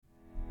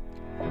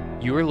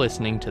You are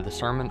listening to the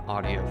sermon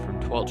audio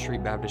from 12th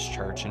Street Baptist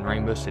Church in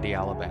Rainbow City,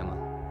 Alabama.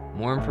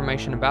 More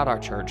information about our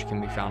church can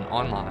be found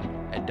online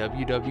at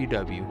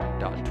www.12th.co.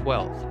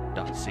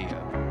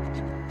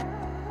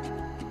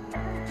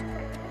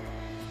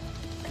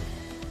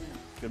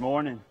 Good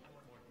morning.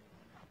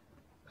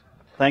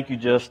 Thank you,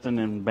 Justin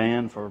and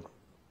band, for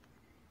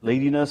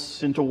leading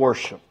us into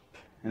worship.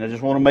 And I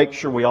just want to make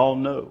sure we all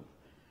know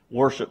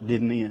worship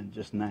didn't end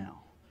just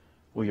now.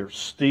 We are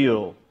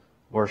still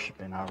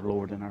worshiping our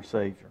Lord and our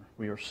Savior.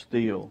 We are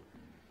still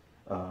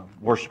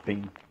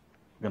worshiping.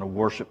 We're going to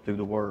worship through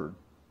the Word.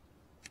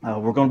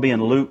 We're going to be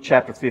in Luke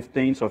chapter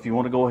 15, so if you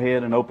want to go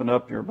ahead and open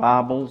up your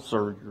Bibles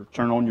or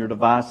turn on your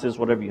devices,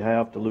 whatever you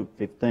have, to Luke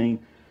 15.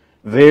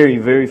 Very,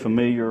 very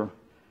familiar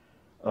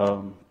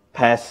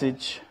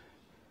passage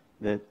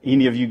that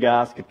any of you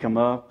guys could come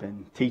up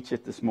and teach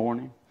it this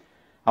morning.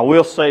 I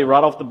will say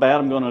right off the bat,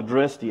 I'm going to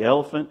address the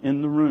elephant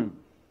in the room.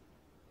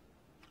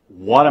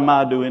 What am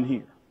I doing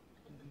here?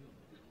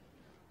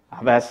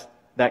 I've asked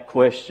that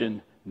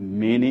question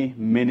many,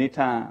 many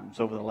times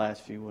over the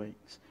last few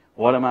weeks.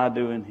 What am I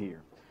doing here?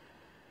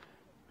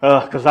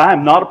 Because I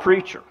am not a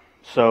preacher.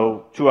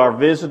 So to our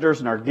visitors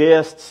and our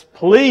guests,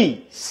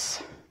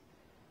 please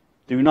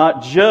do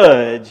not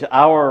judge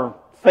our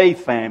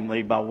faith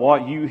family by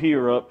what you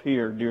hear up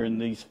here during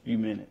these few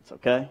minutes,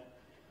 okay?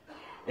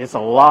 It's a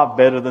lot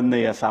better than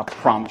this, I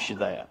promise you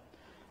that.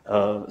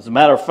 As a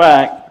matter of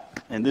fact,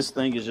 and this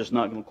thing is just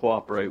not going to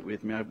cooperate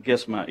with me. I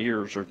guess my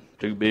ears are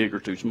too big or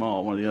too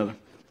small, one or the other.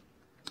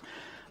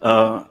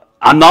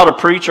 I'm not a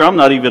preacher. I'm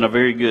not even a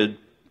very good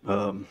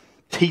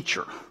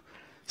teacher.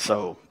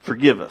 So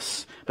forgive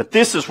us. But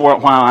this is why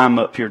I'm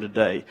up here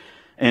today.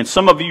 And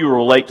some of you will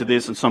relate to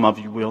this and some of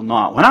you will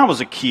not. When I was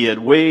a kid,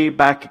 way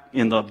back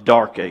in the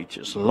dark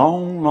ages,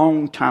 long,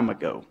 long time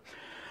ago,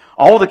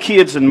 all the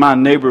kids in my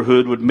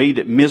neighborhood would meet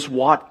at Ms.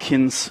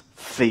 Watkins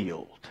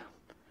Field.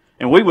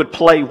 And we would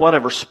play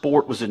whatever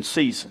sport was in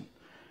season.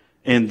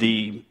 In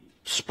the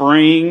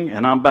spring,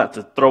 and I'm about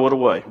to throw it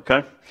away,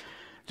 okay?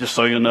 Just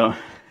so you know.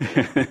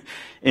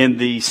 In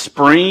the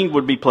spring,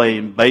 we'd be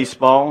playing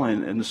baseball.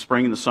 And in the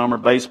spring and the summer,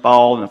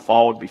 baseball. And the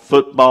fall would be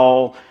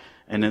football.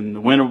 And in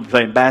the winter, we'd be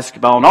playing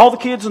basketball. And all the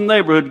kids in the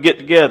neighborhood would get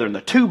together. And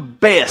the two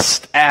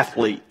best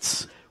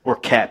athletes were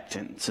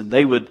captains. And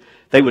they would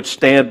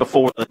stand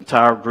before the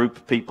entire group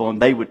of people,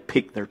 and they would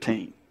pick their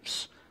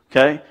teams.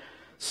 Okay?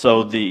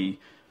 So the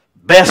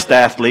best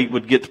athlete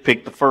would get to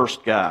pick the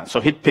first guy. So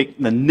he'd pick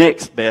the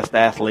next best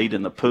athlete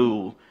in the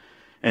pool.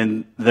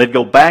 And they'd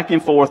go back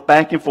and forth,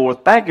 back and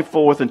forth, back and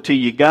forth until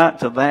you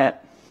got to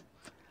that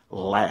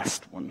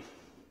last one.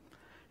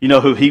 You know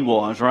who he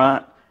was,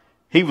 right?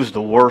 He was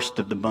the worst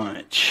of the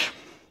bunch.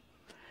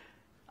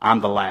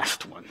 I'm the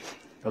last one.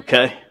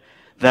 Okay?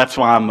 That's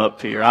why I'm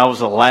up here. I was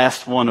the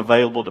last one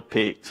available to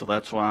pick, so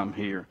that's why I'm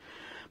here.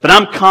 But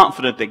I'm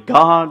confident that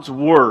God's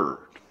Word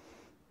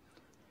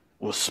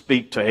will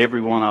speak to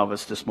every one of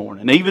us this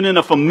morning. Even in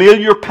a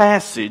familiar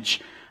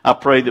passage, I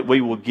pray that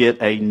we will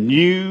get a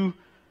new,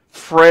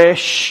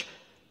 fresh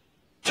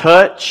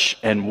touch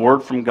and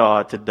word from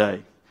God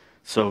today.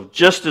 So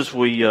just as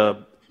we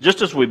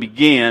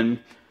begin,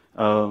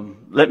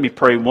 let me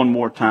pray one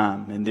more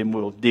time, and then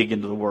we'll dig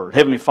into the Word.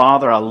 Heavenly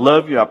Father, I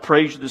love you. I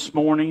praise you this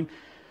morning.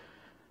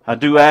 I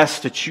do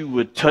ask that you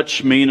would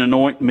touch me and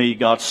anoint me.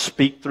 God,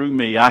 speak through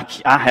me. I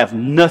have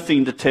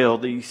nothing to tell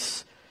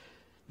these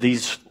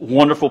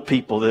wonderful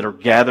people that are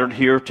gathered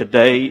here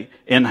today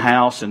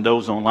in-house and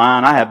those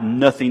online. I have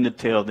nothing to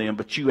tell them,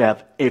 but you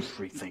have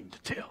everything to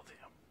tell them.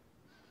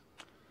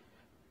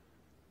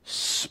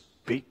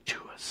 Speak to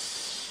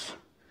us.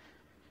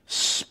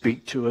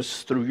 Speak to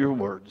us through your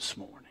word this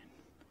morning.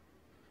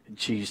 In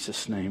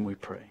Jesus' name we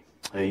pray.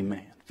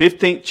 Amen.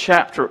 15th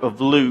chapter of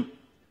Luke.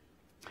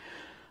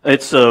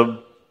 It's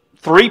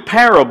 3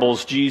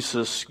 parables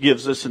Jesus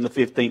gives us in the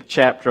 15th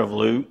chapter of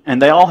Luke,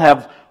 and they all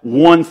have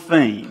one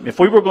theme. If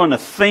we were going to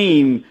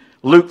theme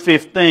Luke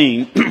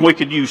 15, we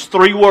could use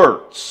 3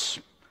 words.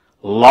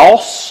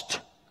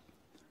 Lost,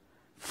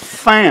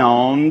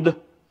 found,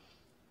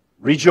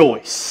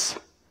 rejoice.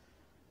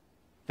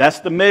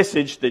 That's the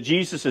message that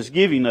Jesus is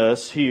giving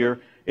us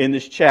here in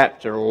this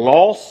chapter.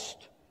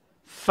 Lost,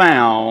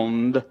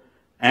 found,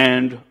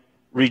 and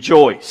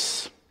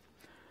rejoice.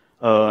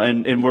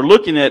 And we're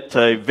looking at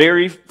a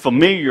very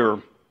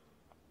familiar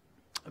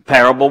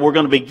parable. We're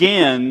going to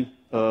begin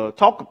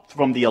talk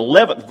from the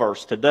 11th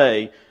verse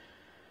today.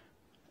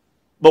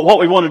 But what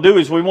we want to do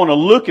is we want to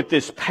look at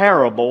this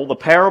parable, the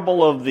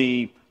parable of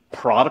the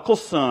prodigal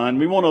son.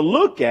 We want to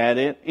look at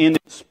it in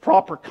its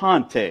proper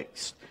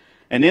context.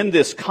 And in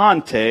this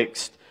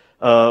context,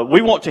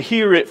 we want to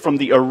hear it from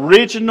the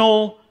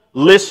original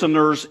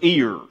listener's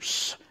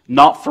ears,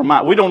 not from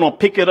mine. We don't want to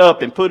pick it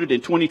up and put it in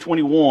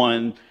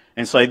 2021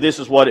 and say this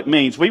is what it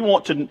means. We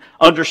want to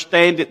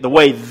understand it the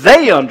way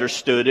they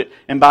understood it,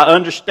 and by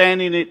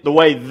understanding it the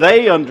way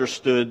they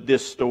understood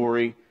this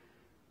story,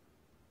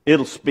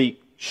 it'll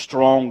speak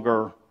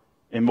stronger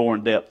and more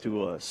in depth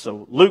to us.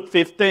 So Luke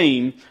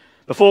 15,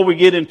 Before we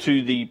get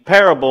into the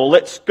parable,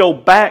 let's go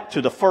back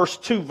to the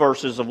first two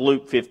verses of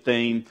Luke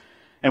 15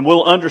 and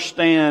we'll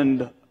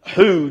understand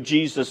who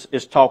Jesus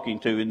is talking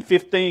to. In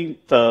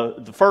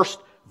the first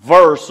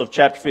verse of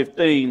chapter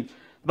 15,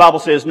 the Bible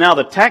says, "Now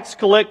the tax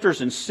collectors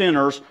and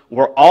sinners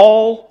were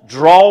all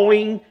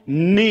drawing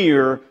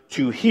near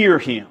to hear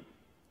him.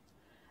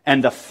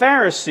 And the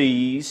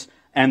Pharisees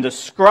and the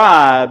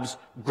scribes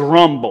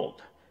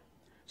grumbled,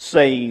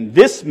 saying,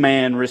 'This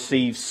man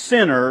receives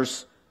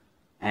sinners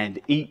and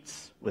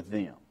eats with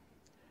them.'"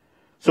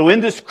 So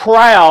in this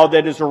crowd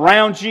that is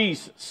around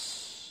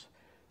Jesus,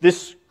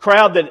 this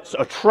crowd that's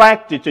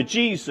attracted to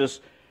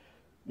Jesus,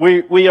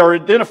 we are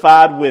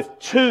identified with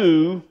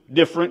two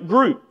different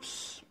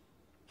groups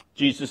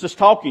Jesus is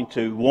talking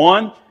to.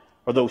 One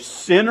are those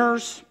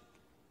sinners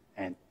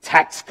and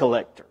tax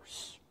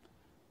collectors.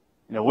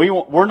 You know,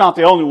 we're not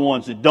the only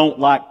ones that don't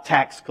like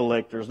tax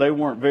collectors. They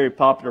weren't very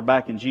popular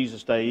back in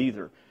Jesus' day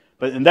either.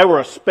 And they were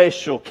a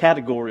special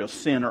category of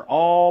sinner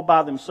all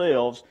by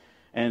themselves.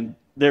 And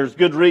there's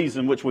good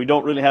reason, which we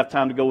don't really have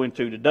time to go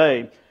into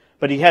today.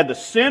 But he had the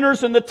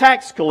sinners and the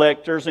tax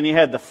collectors, and he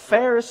had the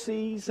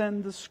Pharisees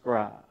and the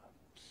scribes.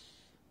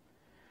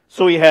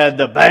 So he had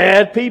the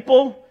bad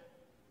people,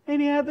 and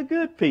he had the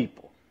good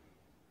people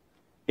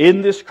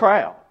in this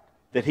crowd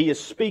that he is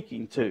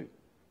speaking to.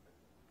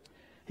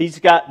 He's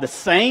got the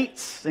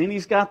saints, and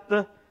he's got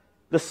the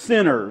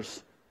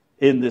sinners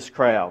in this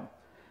crowd.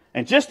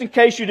 And just in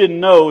case you didn't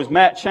know, as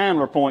Matt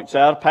Chandler points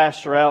out, a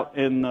pastor out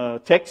in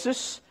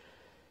Texas,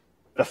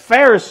 the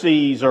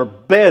Pharisees are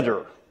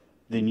better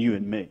than you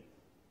and me.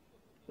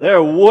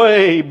 They're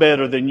way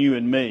better than you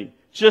and me.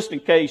 Just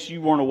in case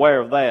you weren't aware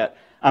of that.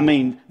 I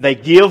mean, they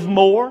give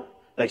more,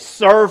 they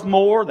serve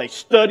more, they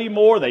study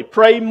more, they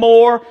pray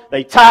more,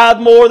 they tithe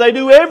more, they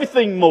do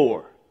everything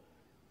more.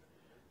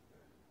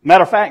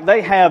 Matter of fact,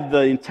 they have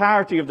the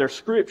entirety of their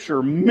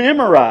Scripture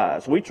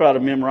memorized. We try to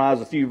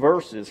memorize a few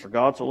verses. For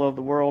God so loved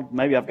the world.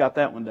 Maybe I've got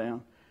that one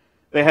down.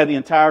 They had the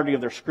entirety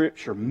of their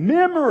Scripture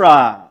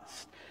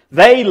memorized.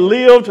 They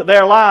lived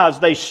their lives.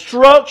 They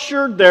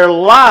structured their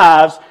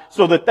lives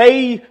so that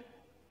they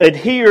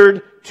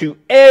adhered to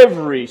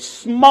every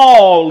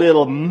small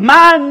little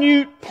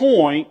minute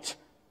point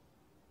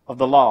of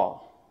the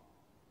law.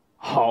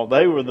 Oh,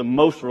 they were the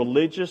most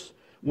religious.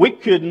 We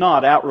could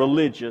not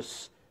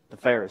out-religious the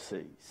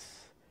Pharisees.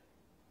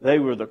 They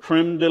were the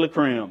creme de la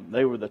creme.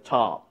 They were the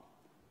top.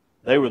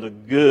 They were the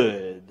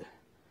good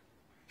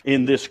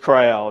in this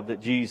crowd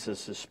that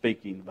Jesus is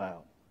speaking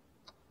about.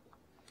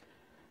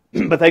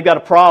 But they've got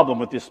a problem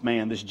with this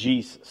man, this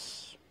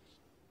Jesus.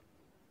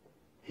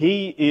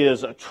 He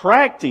is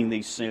attracting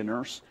these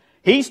sinners.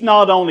 He's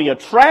not only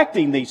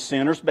attracting these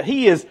sinners, but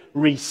he is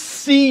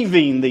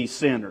receiving these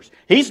sinners.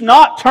 He's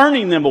not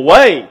turning them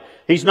away.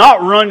 He's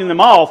not running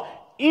them off.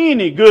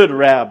 Any good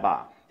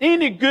rabbi,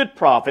 any good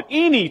prophet,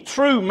 any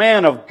true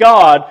man of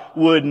God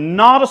would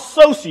not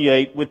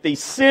associate with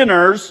these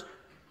sinners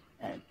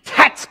and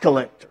tax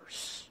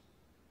collectors.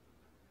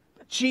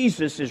 But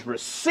Jesus is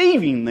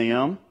receiving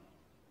them.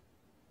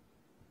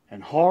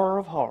 And horror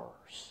of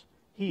horrors,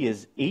 he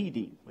is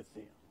eating with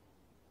them.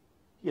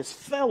 He is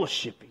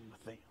fellowshipping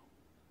with them.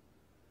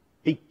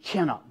 He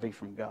cannot be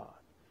from God.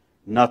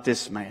 Not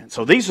this man.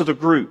 So these are the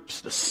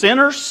groups. The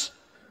sinners,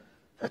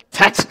 the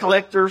tax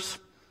collectors,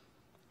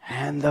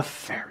 and the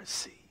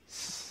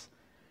Pharisees.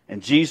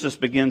 And Jesus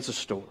begins the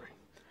story.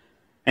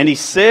 And he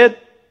said,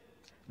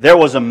 there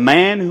was a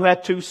man who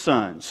had 2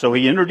 sons. So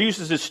he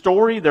introduces his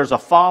story. There's a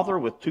father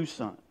with 2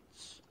 sons.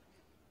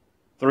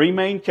 3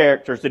 main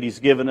characters that he's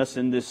given us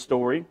in this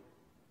story.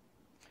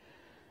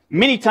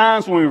 Many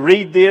times when we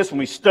read this, when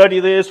we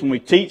study this, when we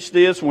teach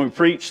this, when we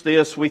preach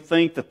this, we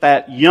think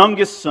that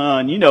youngest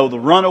son, you know, the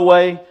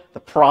runaway, the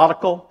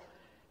prodigal,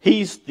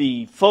 he's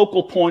the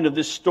focal point of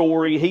this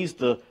story. He's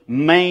the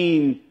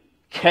main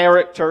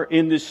character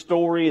in this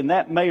story, and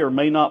that may or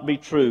may not be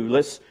true.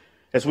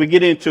 As we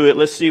get into it,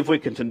 let's see if we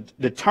can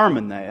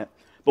determine that.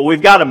 But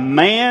we've got a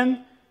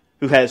man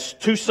who has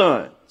 2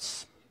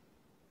 sons.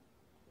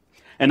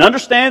 And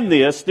understand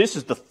this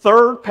is the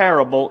 3rd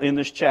parable in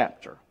this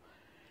chapter.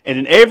 And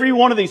in every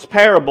one of these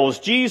parables,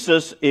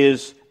 Jesus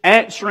is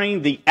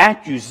answering the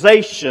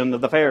accusation of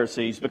the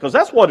Pharisees, because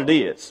that's what it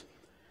is.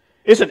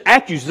 It's an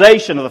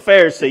accusation of the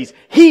Pharisees.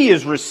 He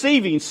is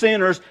receiving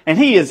sinners and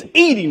he is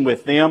eating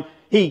with them.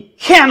 He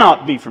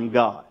cannot be from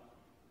God.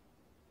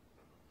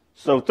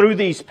 So through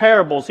these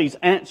parables, he's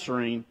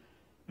answering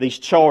these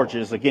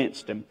charges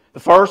against him. The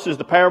first is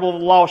the parable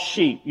of the lost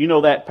sheep. You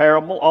know that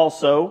parable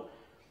also.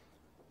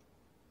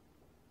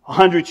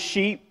 100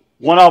 sheep,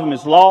 one of them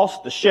is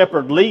lost. The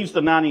shepherd leaves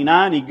the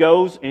 99. He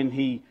goes and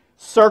he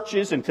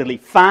searches until he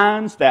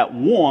finds that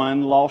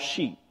one lost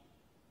sheep.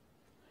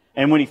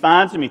 And when he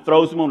finds him, he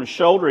throws him on his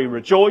shoulder. He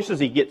rejoices.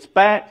 He gets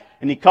back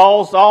and he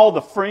calls all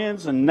the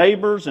friends and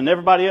neighbors and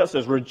everybody else,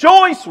 says,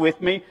 "Rejoice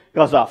with me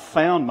because I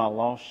found my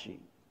lost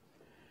sheep."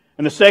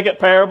 And the second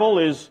parable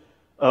is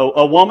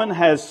a woman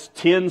has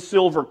 10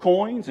 silver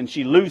coins and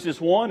she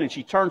loses one and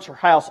she turns her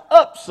house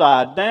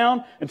upside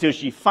down until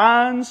she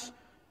finds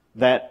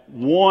that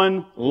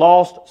one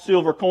lost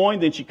silver coin.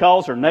 Then she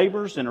calls her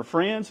neighbors and her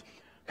friends,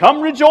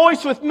 "Come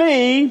rejoice with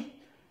me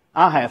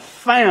I have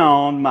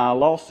found my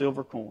lost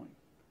silver coin.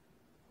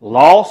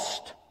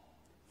 Lost,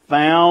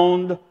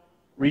 found,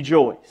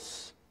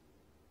 rejoice.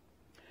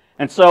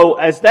 And so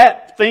as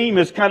that theme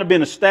has kind of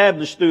been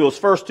established through those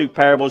first two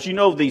parables, you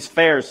know these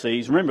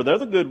Pharisees, remember they're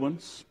the good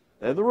ones,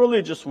 they're the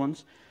religious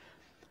ones.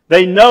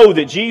 They know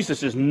that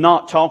Jesus is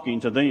not talking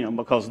to them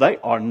because they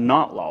are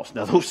not lost.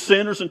 Now those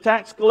sinners and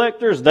tax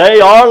collectors, they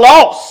are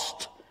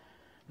lost.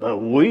 But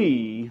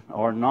we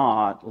are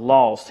not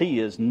lost. He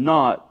is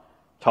not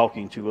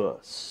talking to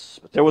us.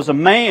 But there was a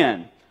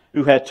man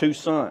who had 2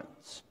 sons.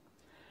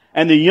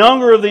 And the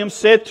younger of them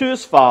said to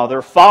his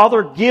father,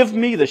 Father, give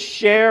me the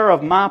share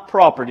of my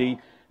property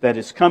that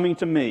is coming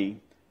to me.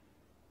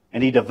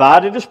 And he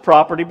divided his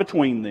property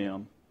between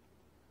them.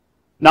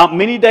 Not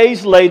many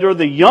days later,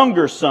 the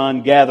younger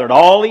son gathered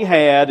all he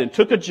had and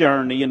took a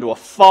journey into a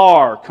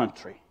far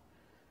country.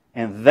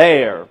 And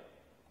there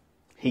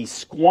he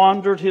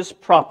squandered his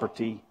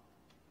property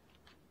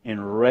in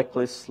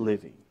reckless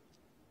living.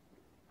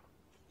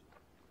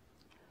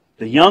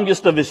 The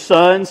youngest of his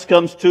sons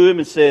comes to him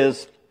and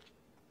says,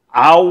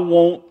 I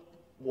want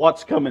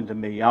what's coming to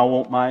me. I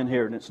want my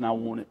inheritance and I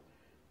want it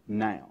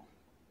now.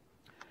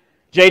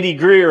 J.D.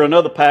 Greer,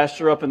 another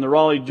pastor up in the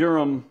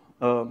Raleigh-Durham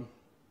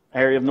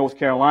area of North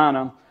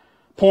Carolina,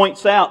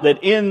 points out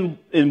that in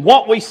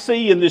what we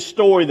see in this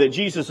story that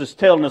Jesus is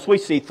telling us, we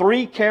see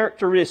 3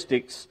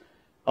 characteristics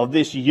of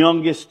this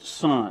youngest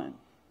son.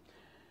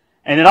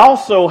 And it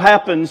also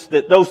happens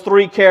that those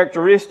 3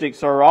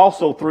 characteristics are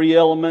also 3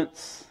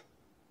 elements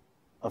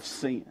of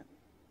sin.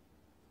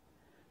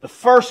 The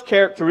first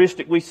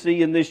characteristic we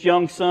see in this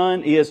young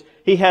son is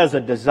he has a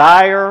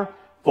desire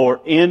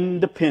for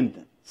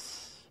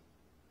independence.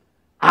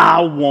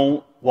 I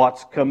want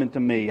what's coming to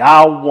me.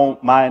 I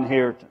want my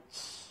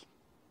inheritance.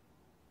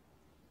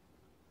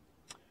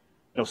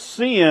 Now,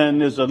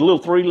 sin is a little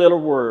 3-letter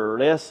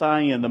word,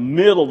 S-I-N. The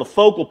middle, the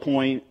focal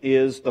point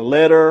is the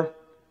letter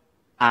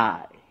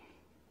I.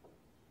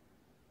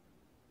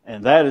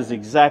 And that is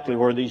exactly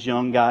where this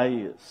young guy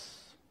is.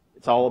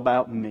 It's all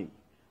about me.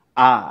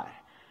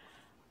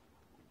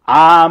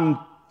 I'm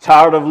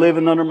tired of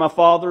living under my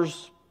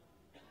father's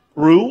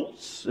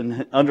rules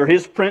and under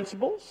his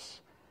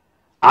principles.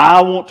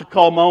 I want to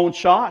call my own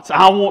shots.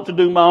 I want to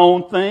do my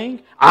own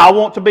thing. I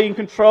want to be in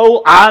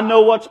control. I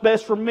know what's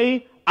best for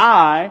me.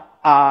 I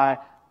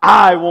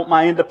want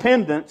my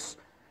independence.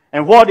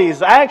 And what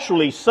he's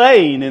actually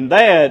saying in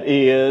that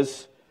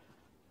is,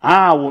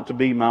 I want to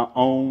be my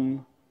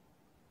own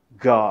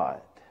God.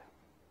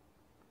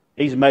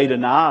 He's made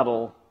an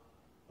idol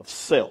of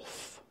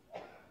self,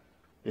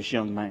 this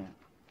young man.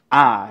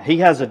 He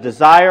has a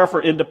desire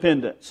for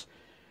independence.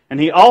 And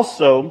he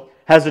also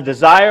has a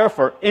desire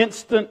for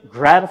instant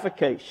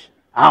gratification.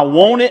 I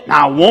want it, and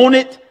I want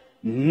it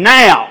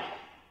now.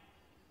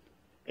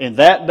 In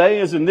that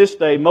day as in this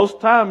day, most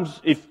times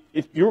if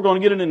you were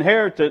going to get an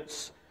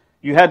inheritance,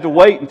 you had to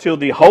wait until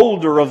the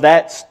holder of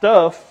that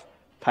stuff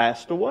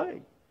passed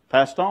away,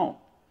 passed on.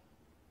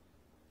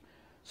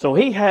 So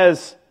he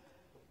has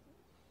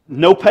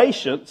no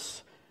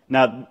patience.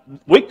 Now,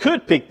 we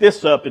could pick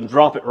this up and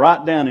drop it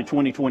right down in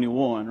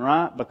 2021,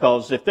 right?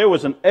 Because if there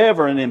was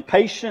ever an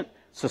impatient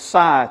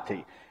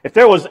society, if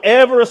there was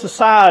ever a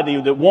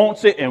society that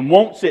wants it and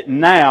wants it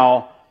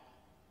now,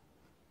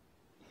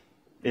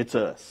 it's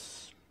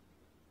us.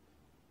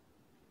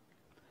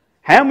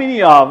 How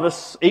many of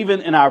us,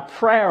 even in our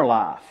prayer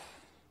life,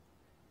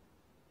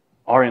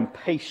 are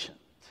impatient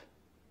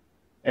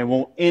and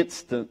want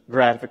instant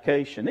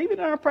gratification? Even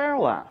in our prayer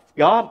life.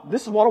 God,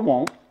 this is what I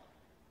want.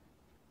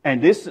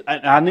 And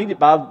I need it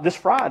by this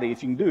Friday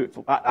if you can do it.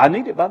 I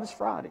need it by this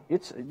Friday.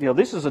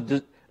 This is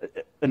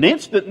an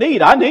instant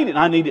need. I need it and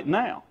I need it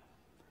now.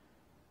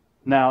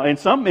 Now, in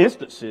some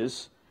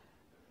instances,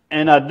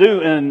 and I do,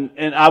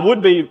 and I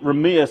would be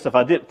remiss if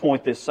I didn't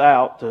point this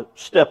out to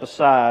step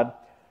aside.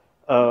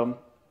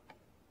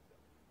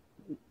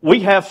 We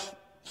have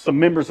some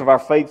members of our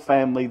faith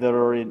family that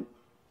are in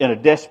a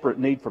desperate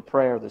need for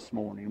prayer this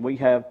morning. We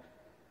have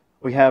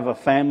a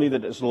family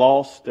that has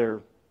lost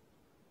their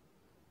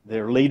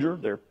leader,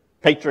 their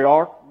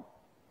patriarch,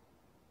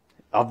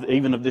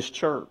 even of this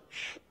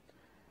church.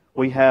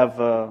 We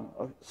have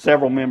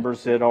several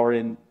members that are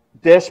in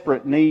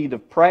desperate need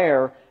of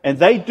prayer, and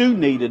they do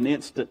need an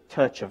instant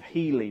touch of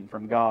healing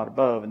from God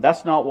above. And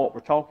that's not what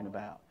we're talking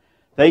about.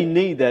 They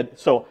need that.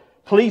 So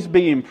please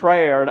be in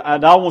prayer.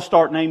 And I won't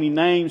start naming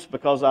names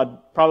because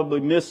I'd probably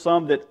miss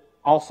some that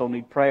also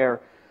need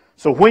prayer.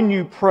 So when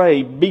you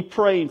pray, be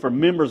praying for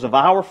members of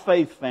our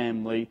faith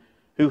family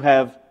who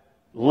have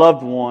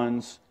loved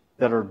ones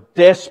that are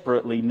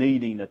desperately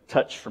needing a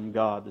touch from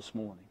God this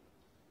morning.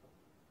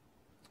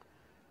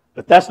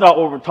 But that's not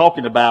what we're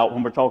talking about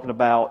when we're talking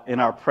about in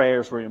our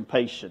prayers we're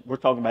impatient. We're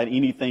talking about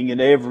anything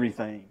and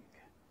everything.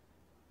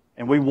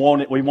 And we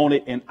want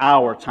it in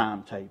our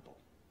timetable.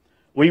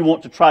 We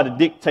want to try to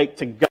dictate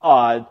to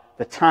God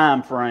the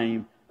time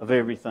frame of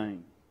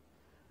everything.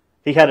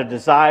 He had a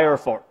desire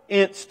for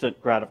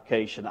instant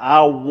gratification.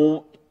 I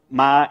want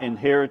my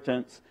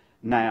inheritance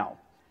now.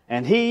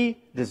 And he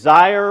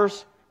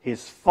desires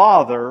his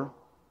father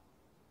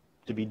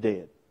to be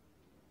dead.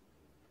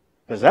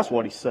 Because that's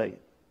what he's saying.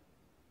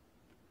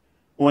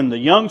 When the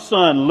young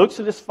son looks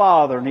at his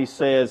father and he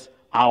says,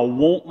 I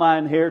want my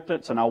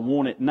inheritance and I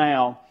want it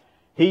now,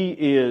 he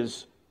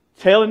is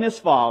telling his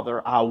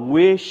father, I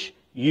wish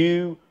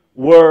you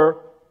were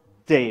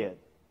dead.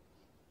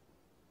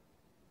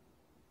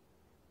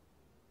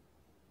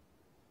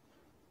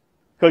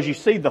 Because you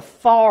see, the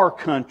far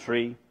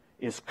country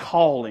is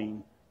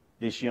calling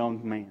this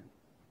young man.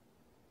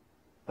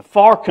 The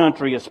far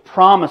country is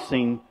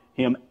promising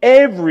him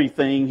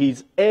everything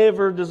he's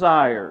ever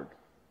desired.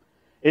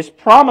 It's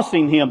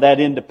promising him that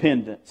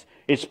independence.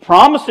 It's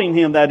promising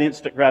him that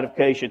instant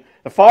gratification.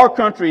 The far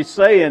country is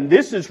saying,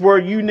 this is where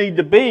you need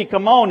to be.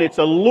 Come on, it's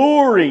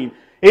alluring.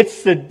 It's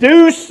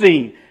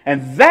seducing.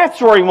 And that's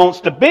where he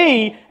wants to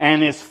be,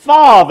 and his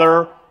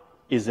father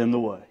is in the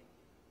way.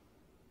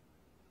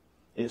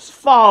 His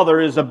father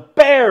is a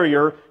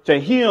barrier to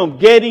him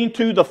getting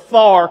to the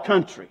far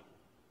country.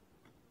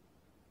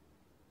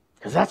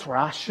 Because that's where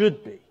I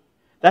should be.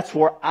 That's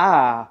where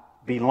I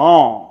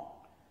belong.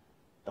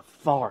 The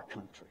far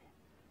country.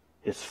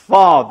 His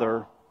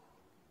father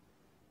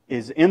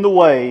is in the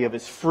way of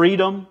his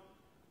freedom,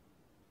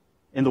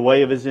 in the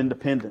way of his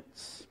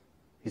independence.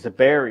 He's a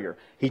barrier.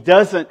 He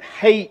doesn't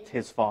hate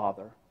his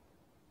father.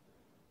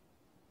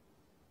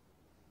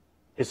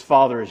 His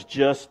father is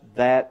just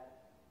that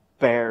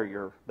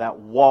barrier, that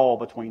wall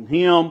between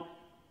him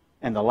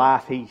and the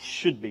life he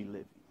should be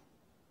living.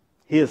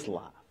 His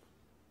life.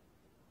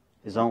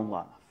 His own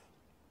life.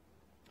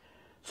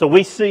 So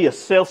we see a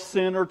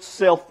self-centered,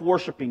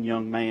 self-worshiping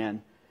young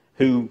man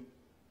who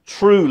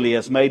truly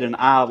has made an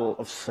idol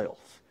of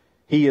self.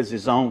 He is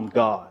his own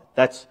God.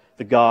 That's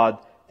the God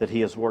that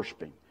he is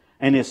worshiping.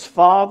 And his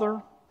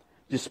father,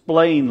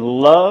 displaying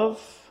love,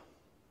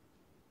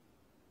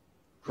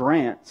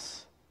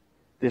 grants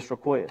this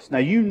request. Now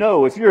you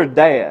know, if you're a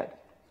dad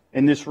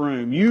in this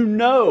room, you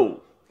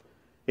know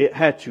it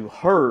had to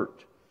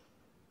hurt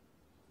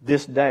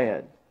this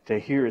dad to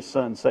hear his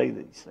son say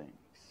these things.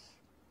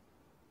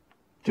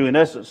 To in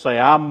essence say,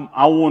 I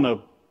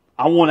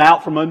want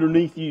out from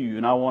underneath you,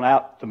 and I want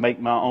out to make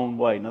my own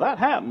way. Now that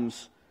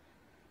happens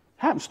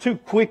too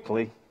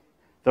quickly.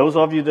 Those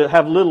of you that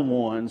have little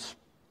ones,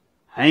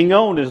 hang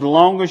on as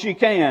long as you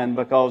can,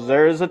 because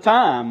there is a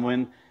time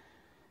when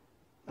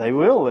they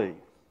will leave.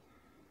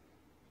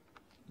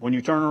 When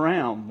you turn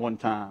around one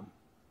time,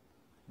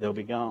 they'll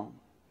be gone.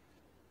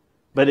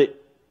 But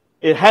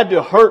it had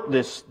to hurt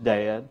this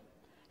dad.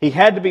 He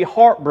had to be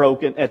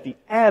heartbroken at the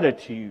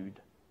attitude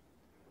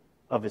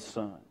of his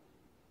son.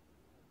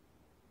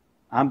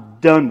 I'm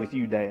done with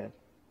you, Dad.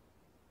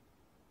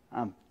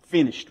 I'm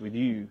finished with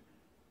you.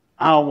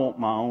 I want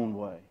my own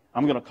way.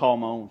 I'm going to call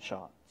my own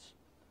shots.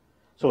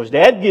 So his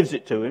dad gives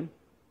it to him.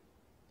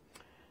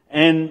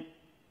 And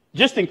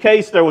just in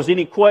case there was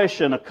any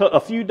question, a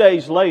few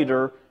days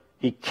later,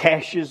 he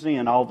cashes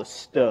in all the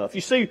stuff.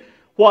 You see,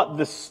 what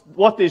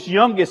this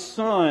youngest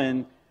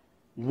son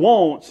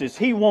wants is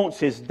he wants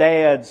his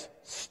dad's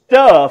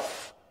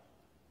stuff.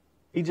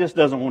 He just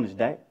doesn't want his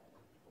dad.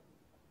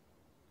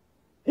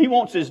 He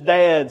wants his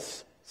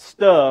dad's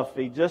stuff.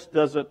 He just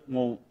doesn't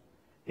want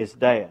his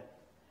dad.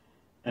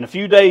 And a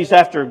few days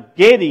after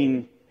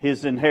getting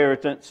his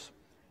inheritance,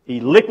 he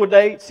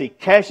liquidates, he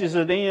cashes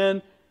it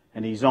in,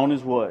 and he's on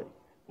his way.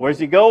 Where's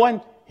he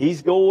going?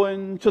 He's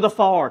going to the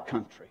far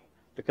country,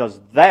 because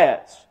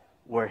that's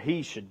where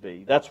he should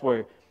be. That's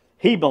where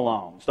he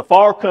belongs. The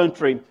far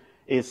country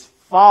is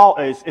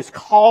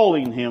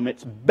calling him.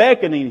 It's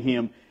beckoning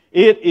him.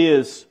 It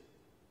is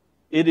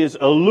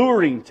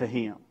alluring to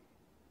him.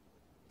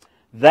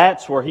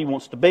 That's where he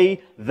wants to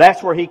be.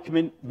 That's where he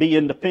can be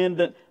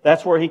independent.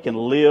 That's where he can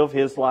live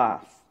his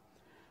life.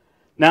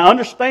 Now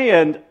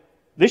understand,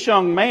 this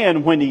young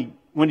man, when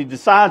he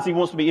decides he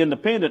wants to be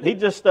independent, he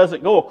just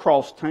doesn't go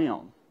across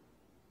town.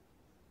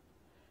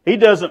 He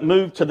doesn't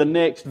move to the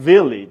next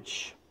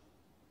village.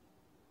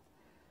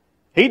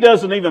 He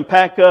doesn't even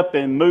pack up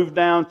and move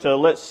down to,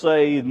 let's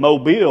say,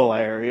 Mobile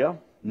area.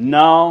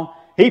 No,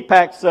 he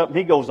packs up and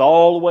he goes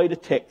all the way to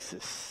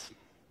Texas.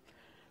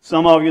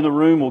 Some of you in the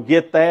room will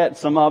get that.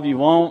 Some of you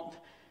won't.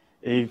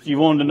 If you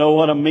want to know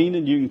what I'm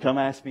meaning, you can come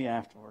ask me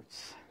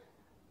afterwards.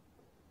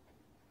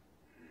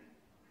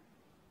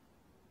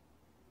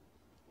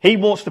 He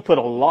wants to put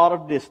a lot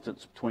of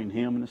distance between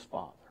him and his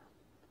father.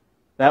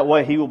 That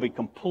way he will be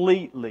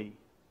completely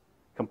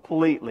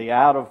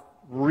out of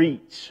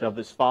reach of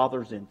his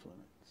father's influence.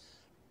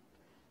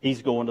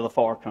 He's going to the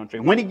far country.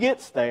 When he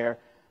gets there,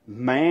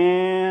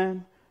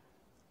 man,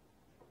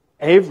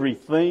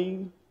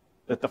 everything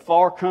that the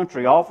far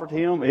country offered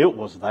him, it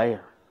was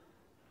there.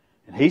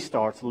 And he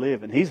starts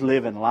living. He's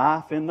living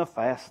life in the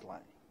fast lane.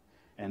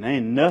 And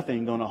ain't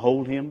nothing going to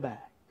hold him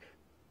back.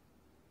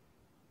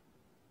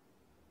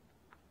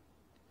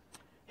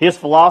 His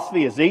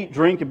philosophy is eat,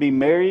 drink, and be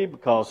merry,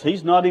 because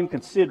he's not even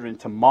considering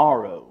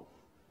tomorrow.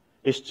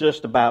 It's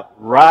just about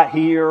right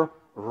here,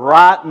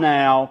 right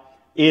now,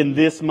 in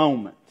this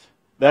moment.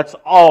 That's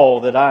all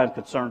that I am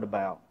concerned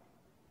about.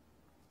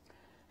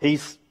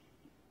 His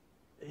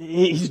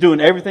He's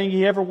doing everything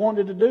he ever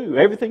wanted to do,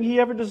 everything he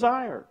ever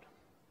desired.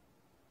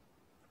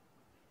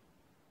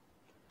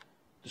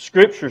 The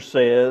Scripture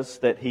says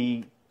that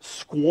he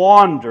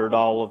squandered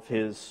all of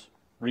his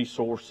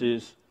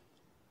resources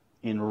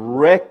in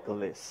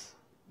reckless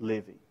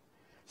living.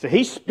 So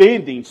he's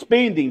spending.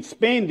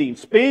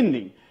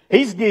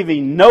 He's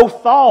giving no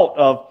thought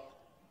of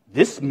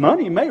this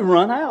money may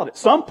run out at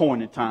some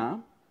point in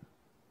time.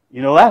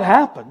 You know, that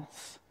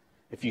happens.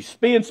 If you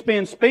spend,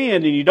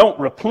 and you don't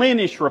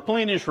replenish,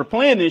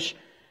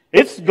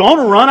 it's going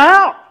to run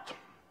out.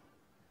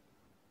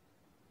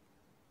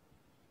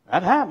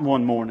 That happened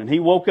one morning.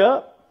 He woke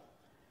up.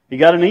 He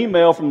got an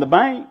email from the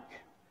bank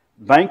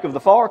of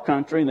the far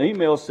country, and the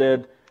email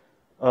said,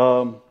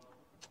 I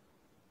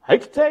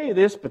hate to tell you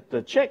this, but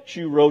the checks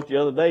you wrote the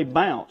other day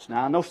bounced.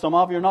 Now, I know some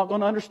of you are not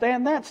going to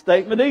understand that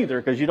statement either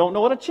because you don't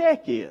know what a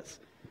check is.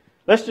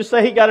 Let's just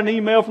say he got an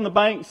email from the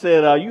bank and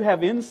said, you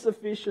have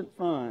insufficient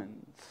funds.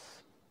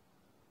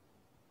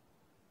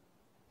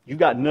 You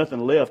got nothing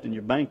left in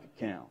your bank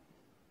account.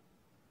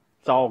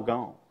 It's all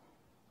gone.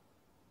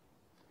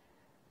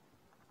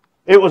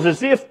 It was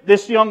as if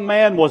this young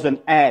man was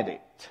an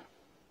addict.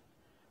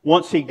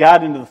 Once he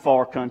got into the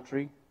far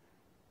country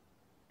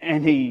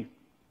and he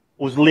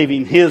was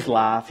living his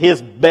life,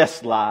 his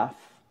best life,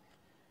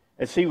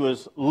 as he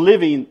was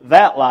living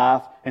that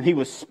life, and he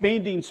was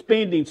spending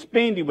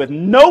with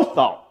no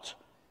thought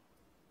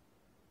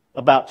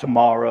about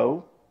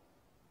tomorrow,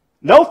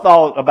 no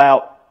thought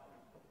about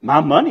my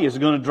money is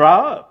going to dry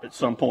up at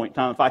some point in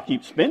time if I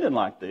keep spending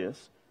like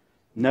this.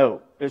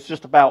 No, it's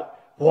just about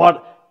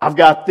what I've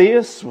got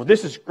this. Well,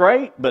 this is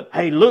great, but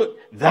hey, look,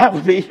 that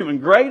would be even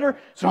greater.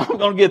 So I'm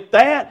going to get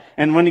that.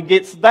 And when he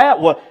gets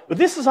that, well, but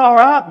this is all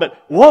right. But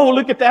whoa,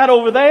 look at that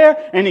over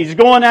there. And he's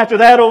going after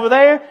that over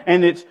there.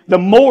 And it's the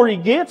more he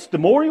gets, the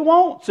more he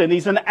wants. And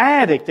he's an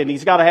addict, and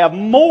he's got to have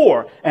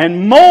more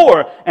and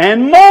more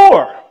and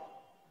more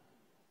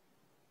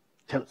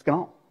till it's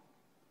gone.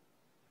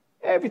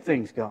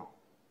 Everything's gone.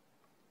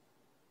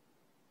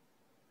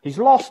 He's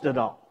lost it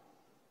all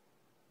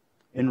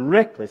in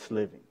reckless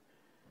living.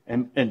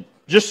 And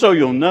just so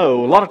you'll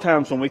know, a lot of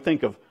times when we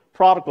think of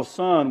prodigal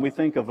son, we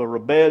think of a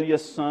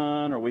rebellious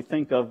son, or we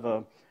think of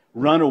a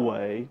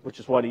runaway, which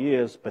is what he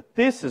is. But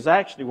this is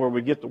actually where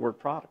we get the word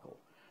prodigal.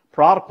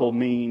 Prodigal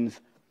means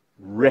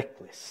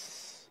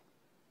reckless.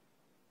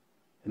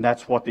 And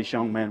that's what this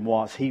young man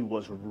was. He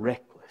was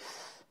reckless.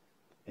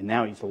 And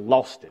now he's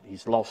lost it.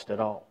 He's lost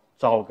it all.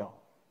 It's all gone.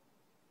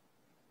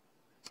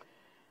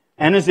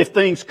 And as if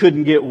things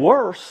couldn't get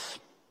worse,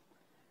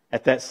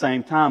 at that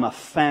same time, a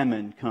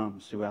famine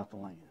comes throughout the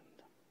land.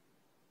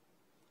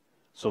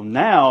 So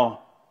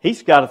now,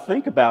 he's got to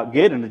think about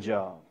getting a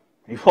job.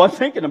 He wasn't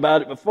thinking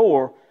about it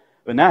before,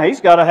 but now he's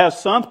got to have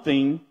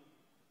something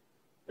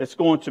that's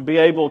going to be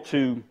able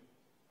to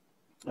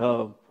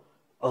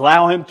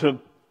allow him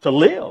to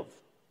live,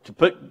 to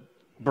put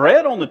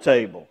bread on the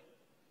table,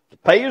 to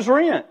pay his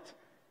rent.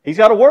 He's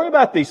got to worry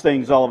about these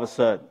things all of a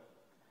sudden.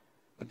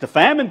 But the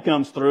famine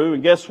comes through,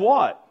 and guess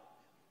what?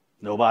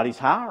 Nobody's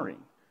hiring.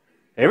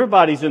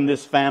 Everybody's in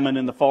this famine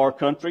in the far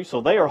country,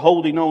 so they are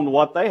holding on to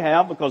what they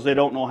have because they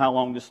don't know how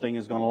long this thing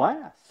is going to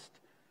last.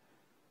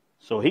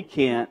 So he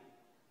can't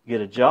get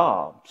a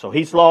job. So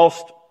he's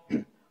lost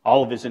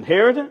all of his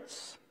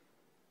inheritance.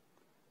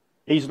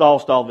 He's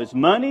lost all of his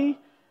money.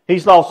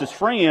 He's lost his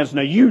friends.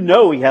 Now, you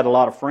know he had a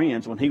lot of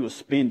friends when he was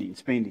spending,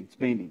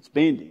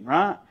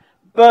 right?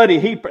 Buddy,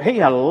 he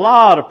had a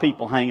lot of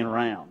people hanging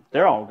around.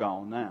 They're all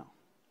gone now.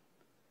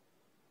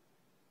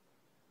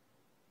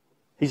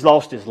 He's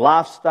lost his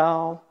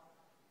lifestyle.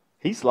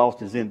 He's lost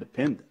his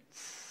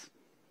independence.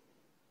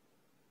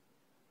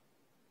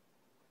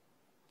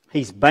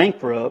 He's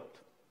bankrupt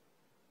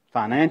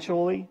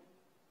financially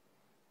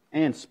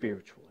and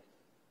spiritually.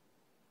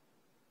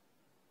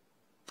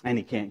 And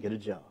he can't get a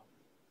job.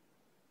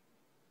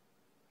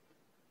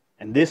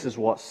 And this is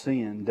what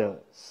sin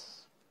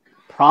does.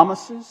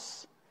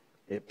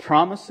 It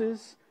promises,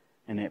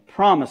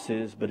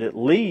 but it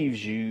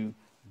leaves you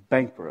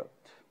bankrupt.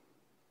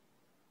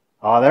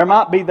 There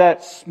might be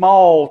that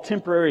small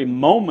temporary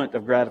moment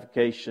of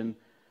gratification,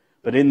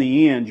 but in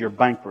the end, you're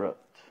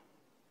bankrupt.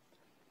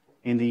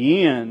 In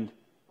the end,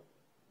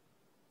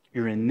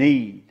 you're in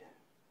need.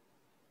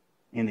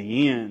 In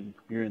the end,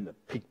 you're in the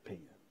pig pen.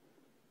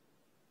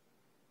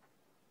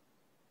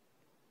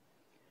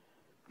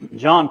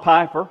 John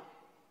Piper.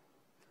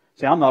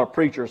 See, I'm not a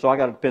preacher, so I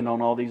got to depend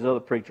on all these other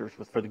preachers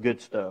for the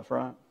good stuff,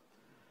 right?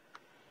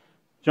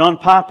 John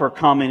Piper,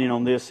 commenting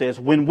on this, says,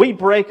 when we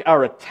break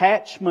our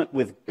attachment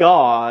with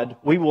God,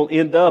 we will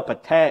end up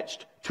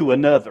attached to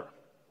another.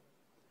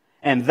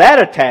 And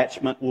that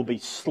attachment will be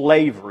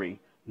slavery,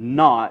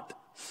 not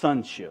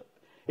sonship.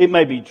 It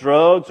may be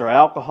drugs or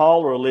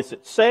alcohol or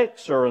illicit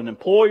sex or an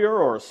employer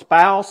or a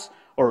spouse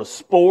or a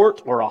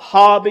sport or a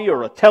hobby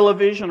or a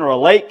television or a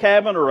lake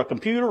cabin or a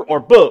computer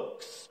or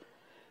books.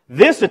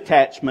 This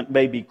attachment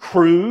may be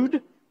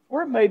crude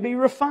or it may be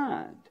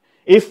refined.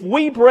 If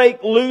we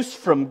break loose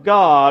from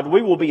God,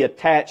 we will be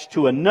attached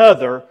to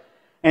another,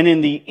 And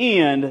in the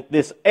end,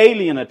 this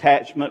alien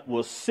attachment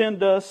will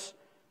send us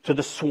to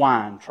the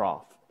swine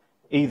trough,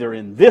 either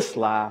in this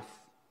life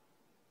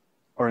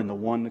or in the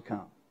one to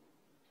come.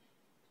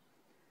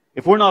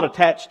 If we're not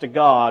attached to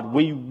God,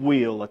 we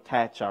will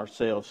attach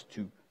ourselves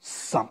to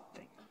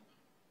something.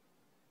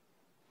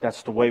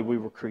 That's the way we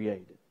were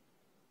created.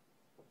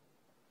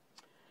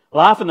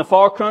 Life in the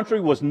far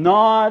country was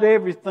not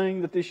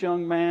everything that this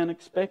young man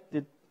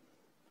expected.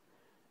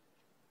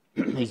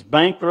 He's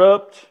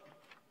bankrupt.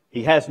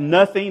 He has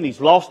nothing.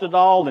 He's lost it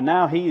all. And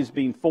now he is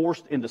being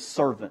forced into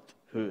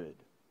servanthood.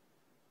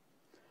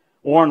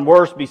 Warren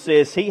Worsby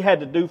says he had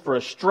to do for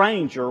a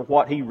stranger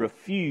what he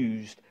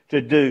refused to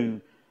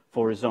do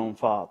for his own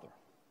father.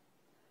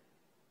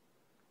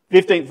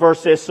 15th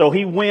verse says, so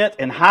he went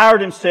and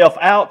hired himself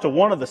out to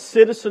one of the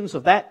citizens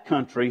of that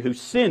country who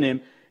sent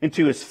him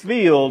into his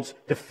fields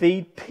to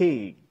feed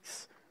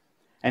pigs.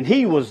 And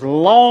he was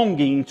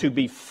longing to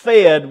be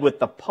fed with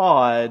the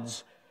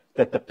pods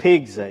that the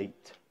pigs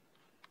ate.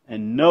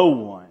 And no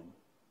one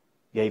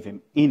gave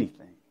him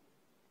anything.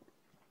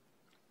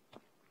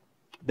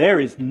 There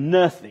is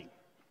nothing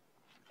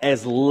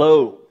as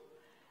low,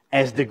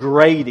 as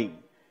degrading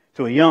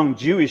to a young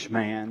Jewish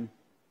man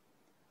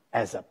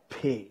as a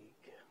pig.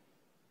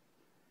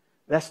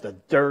 That's the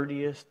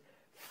dirtiest,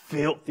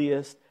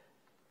 filthiest.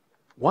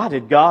 Why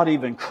did God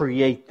even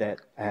create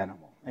that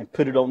animal and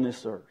put it on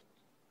this earth?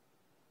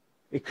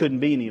 It couldn't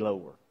be any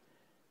lower.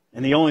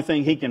 And the only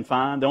thing he can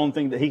find, the only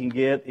thing that he can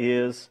get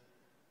is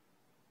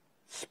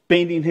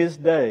spending his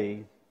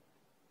day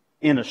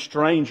in a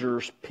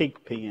stranger's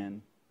pig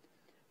pen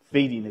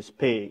feeding his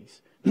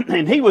pigs.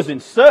 And he was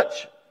in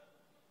such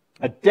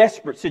a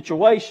desperate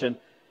situation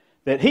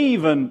that he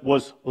even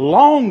was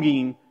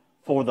longing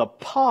for the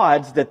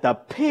pods that the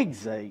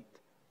pigs ate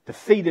to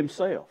feed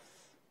himself.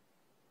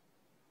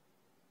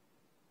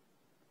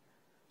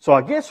 So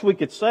I guess we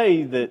could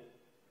say that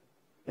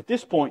at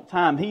this point in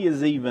time, he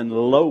is even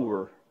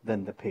lower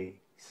than the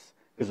pigs.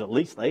 Because at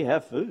least they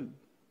have food.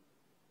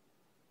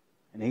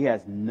 And he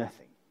has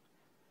nothing.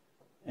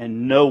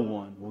 And no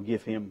one will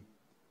give him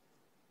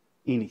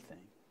anything.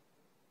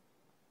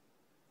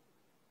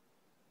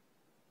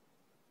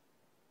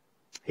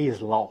 He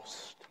is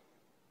lost.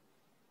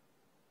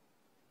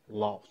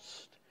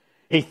 Lost.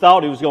 He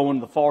thought he was going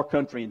to the far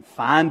country and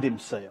find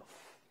himself.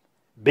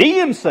 Be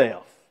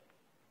himself.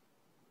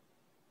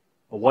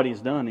 But what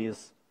he's done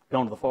is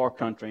gone to the far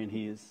country and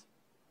he is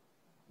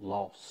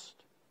lost.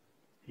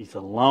 He's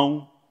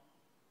alone.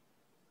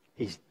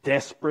 He's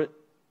desperate.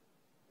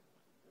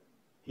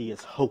 He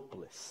is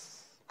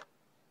hopeless.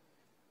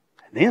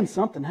 And then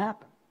something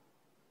happened.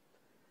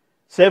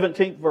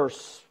 17th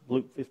verse,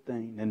 Luke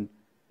 15.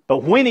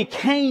 But when he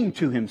came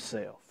to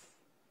himself,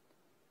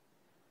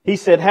 he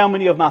said, how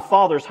many of my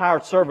father's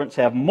hired servants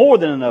have more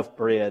than enough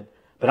bread,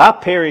 but I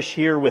perish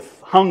here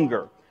with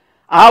hunger?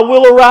 I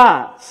will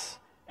arise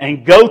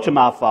and go to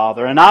my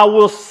father, and I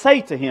will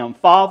say to him,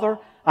 Father,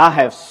 I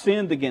have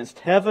sinned against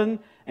heaven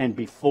and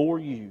before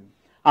you.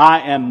 I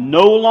am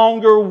no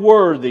longer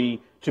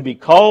worthy to be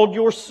called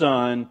your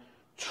son.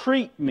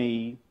 Treat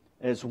me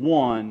as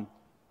one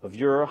of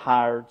your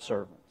hired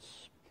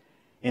servants.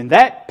 In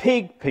that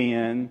pig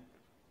pen,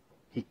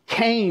 he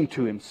came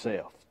to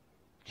himself,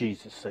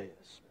 Jesus says.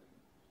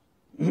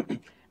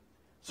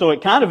 So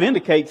it kind of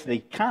indicates that he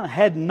kind of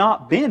had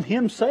not been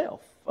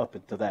himself up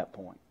until that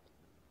point.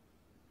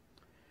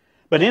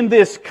 But in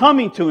this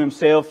coming to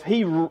himself,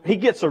 he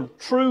gets a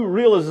true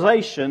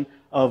realization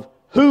of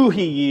who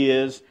he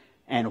is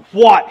and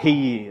what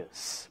he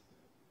is.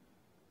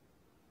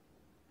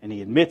 And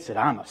he admits it,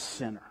 I'm a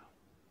sinner.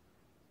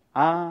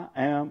 I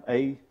am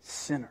a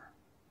sinner.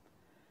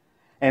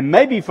 And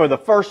maybe for the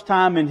first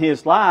time in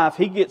his life,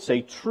 he gets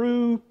a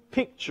true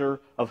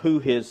picture of who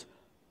his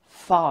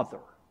Father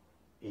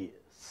is.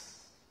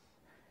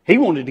 He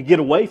wanted to get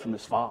away from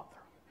his Father.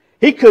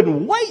 He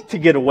couldn't wait to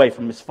get away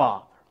from his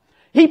Father.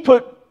 He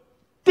put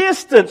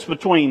distance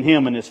between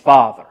him and his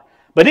Father.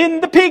 But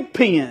in the pig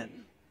pen,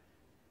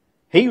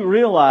 he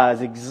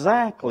realized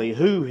exactly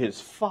who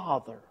his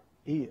Father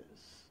is.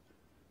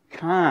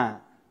 Kind,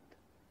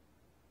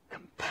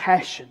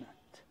 compassionate,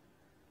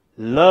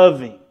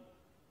 loving,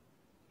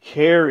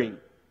 caring.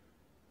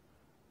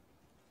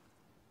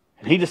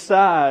 And he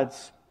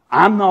decides,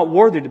 I'm not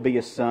worthy to be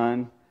a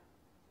son,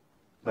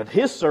 but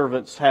his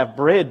servants have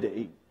bread to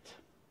eat.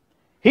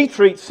 He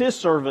treats his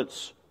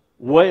servants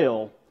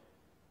well.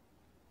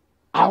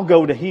 I'll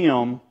go to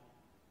him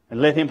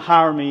and let him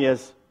hire me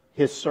as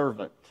his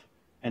servant.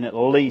 And at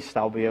least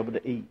I'll be able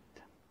to eat.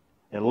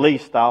 At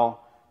least I'll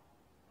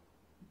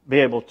be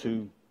able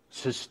to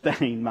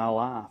sustain my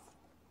life,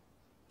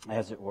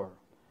 as it were.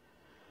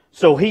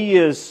 So he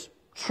is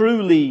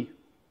truly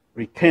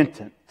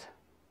repentant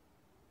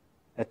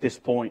at this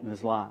point in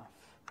his life.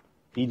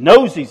 He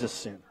knows he's a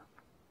sinner.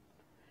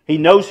 He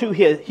knows who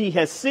he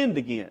has sinned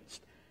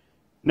against.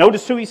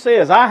 Notice who he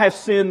says, I have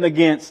sinned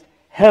against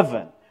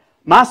heaven.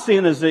 My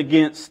sin is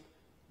against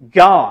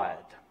God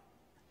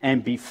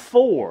and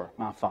before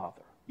my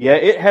Father. Yeah,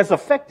 it has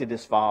affected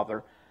his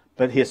Father,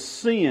 but his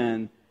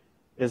sin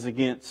is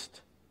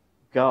against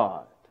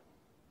God.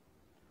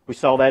 We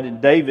saw that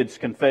in David's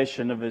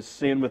confession of his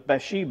sin with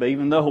Bathsheba,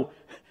 even though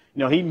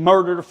he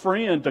murdered a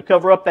friend to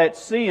cover up that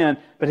sin,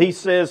 but he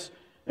says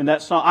in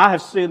that song, I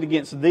have sinned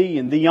against thee,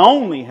 and thee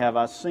only have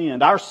I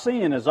sinned. Our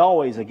sin is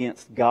always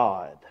against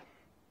God.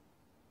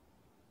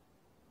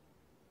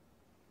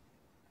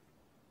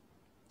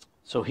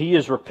 So he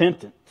is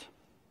repentant.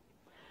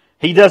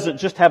 He doesn't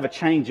just have a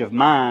change of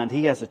mind,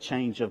 he has a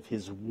change of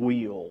his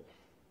will.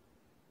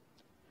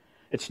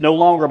 It's no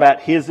longer about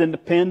his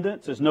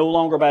independence. It's no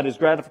longer about his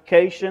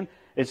gratification.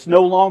 It's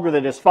no longer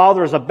that his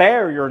father is a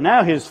barrier.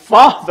 Now his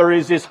father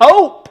is his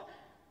hope.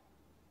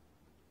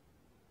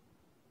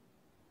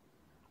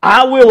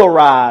 I will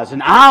arise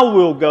and I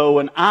will go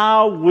and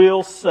I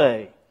will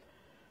say.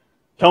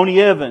 Tony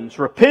Evans,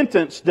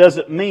 repentance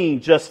doesn't mean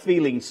just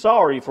feeling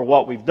sorry for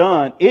what we've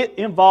done. It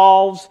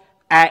involves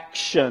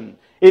action.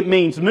 It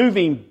means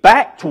moving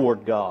back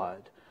toward God,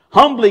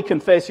 humbly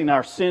confessing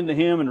our sin to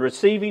Him and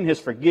receiving His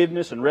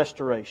forgiveness and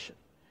restoration.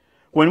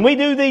 When we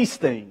do these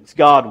things,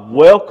 God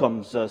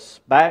welcomes us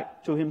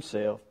back to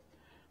Himself,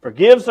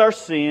 forgives our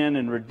sin,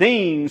 and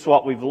redeems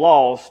what we've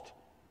lost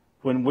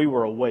when we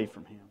were away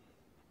from Him.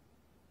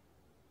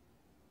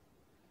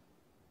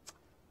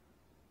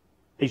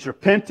 He's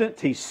repentant,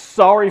 he's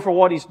sorry for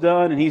what he's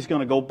done, and he's going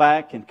to go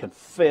back and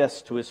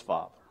confess to his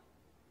Father.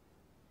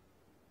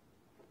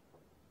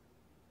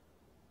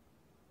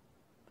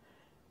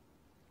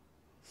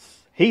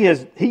 He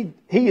has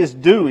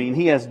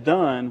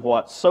done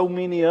what so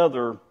many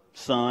other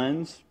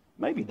sons,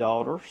 maybe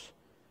daughters,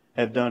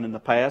 have done in the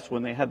past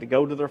when they had to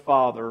go to their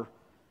father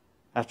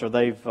after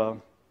they've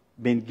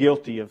been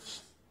guilty of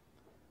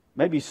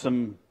maybe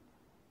something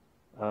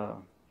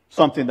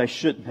they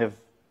shouldn't have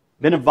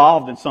been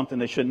involved in, something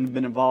they shouldn't have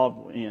been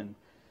involved in.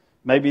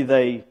 Maybe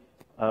they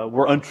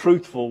were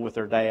untruthful with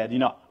their dad.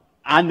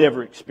 I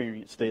never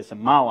experienced this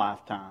in my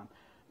lifetime,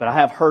 but I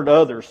have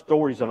heard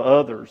stories of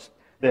others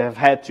that have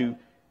had to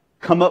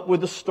come up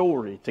with a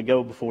story to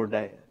go before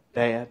Dad.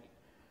 Dad,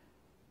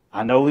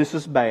 I know this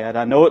is bad.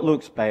 I know it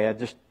looks bad.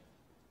 Just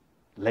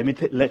let me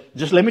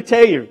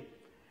tell you.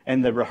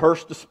 And they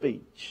rehearse the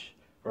speech.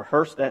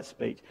 Rehearse that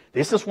speech.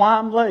 This is why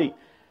I'm late.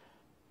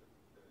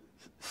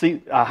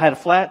 See, I had a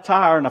flat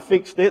tire and I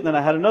fixed it, and then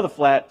I had another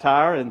flat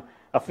tire and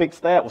I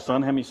fixed that. Well,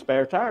 son, how many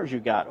spare tires you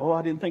got? Oh,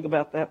 I didn't think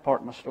about that part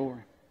of my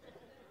story.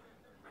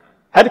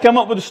 Had to come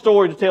up with a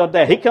story to tell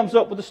Dad. He comes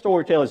up with a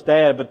story to tell his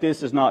dad, but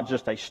this is not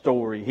just a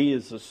story.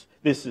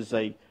 This is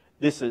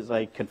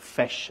a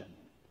confession.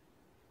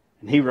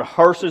 And he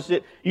rehearses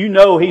it.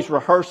 He's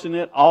rehearsing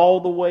it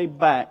all the way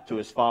back to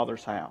his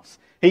father's house.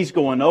 He's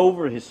going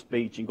over his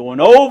speech and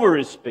going over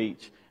his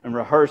speech and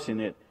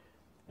rehearsing it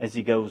as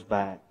he goes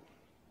back.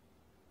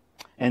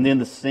 And then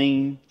the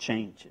scene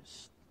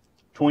changes.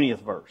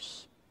 20th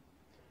verse.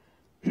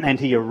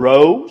 And he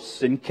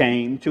arose and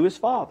came to his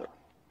father.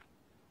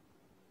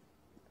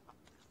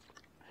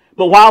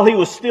 But while he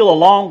was still a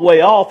long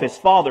way off, his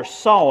father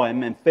saw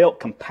him and felt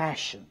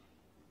compassion,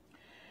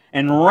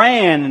 and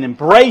ran and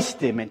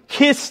embraced him and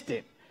kissed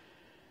him.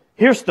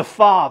 Here's the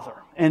father.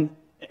 And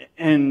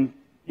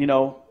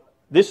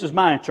this is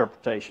my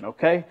interpretation,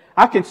 okay?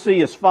 I can see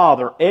his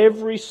father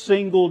every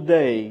single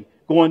day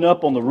going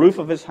up on the roof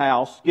of his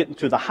house, getting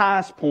to the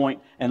highest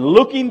point, and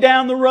looking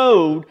down the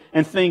road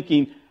and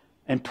thinking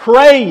and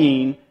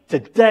praying,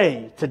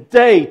 today,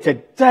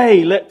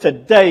 let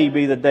today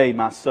be the day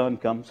my son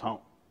comes home.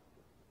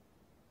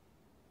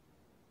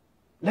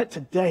 Let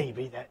today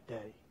be that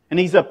day. And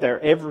he's up there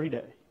every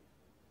day,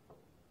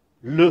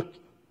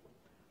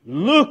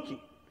 looking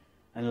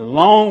and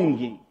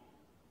longing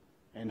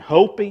and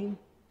hoping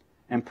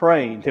and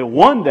praying, till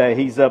one day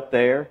he's up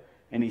there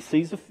and he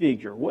sees a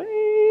figure way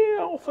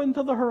off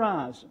into the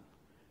horizon.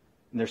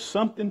 And there's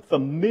something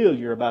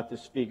familiar about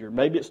this figure.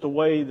 Maybe it's the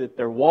way that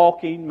they're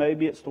walking.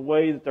 Maybe it's the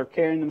way that they're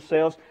carrying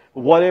themselves.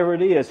 But whatever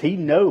it is, he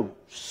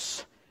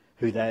knows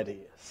who that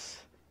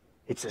is.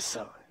 It's his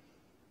son.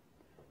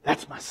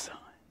 That's my son.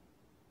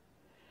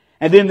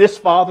 And then this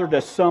father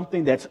does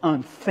something that's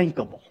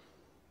unthinkable.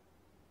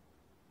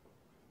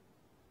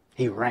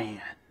 He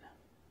ran.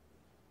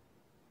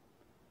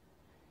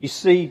 You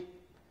see,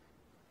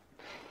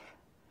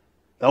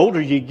 the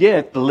older you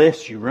get, the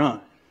less you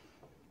run.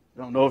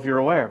 I don't know if you're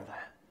aware of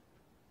that.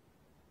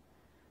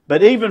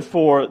 But even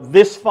for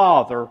this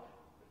father,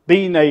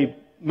 being a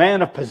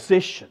man of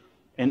position,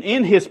 and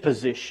in his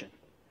position,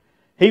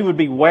 he would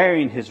be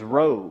wearing his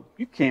robe.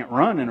 You can't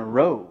run in a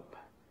robe.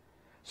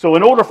 So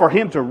in order for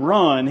him to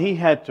run, he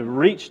had to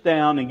reach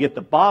down and get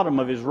the bottom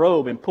of his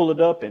robe and pull it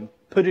up and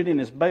put it in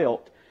his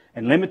belt.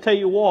 And let me tell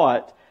you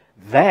what,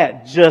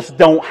 that just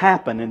don't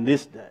happen in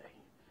this day.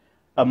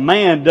 A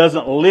man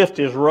doesn't lift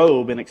his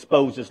robe and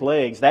expose his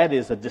legs. That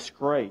is a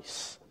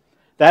disgrace.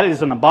 That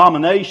is an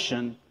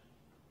abomination.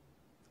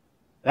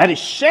 That is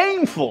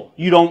shameful.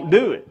 You don't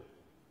do it.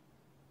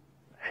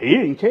 He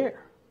didn't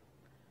care.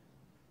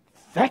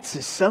 That's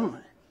his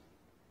son.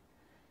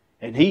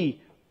 And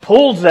he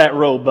pulls that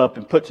robe up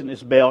and puts it in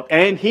his belt,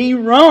 and he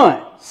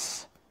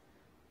runs.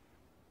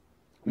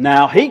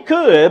 Now, he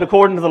could,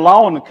 according to the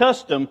law and the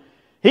custom,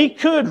 he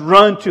could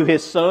run to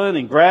his son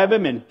and grab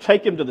him and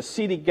take him to the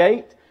city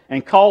gate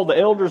and call the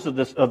elders of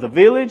the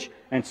village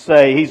and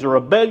say, he's a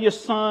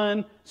rebellious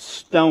son,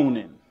 stone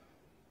him.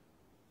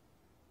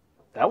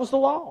 That was the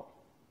law.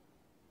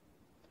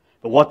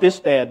 But what this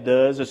dad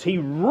does is he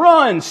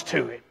runs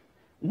to him,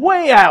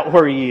 way out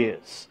where he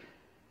is,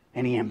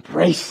 and he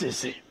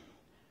embraces him.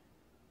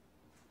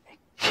 He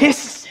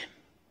kisses him.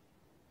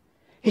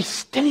 He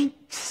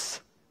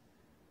stinks.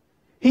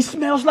 He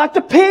smells like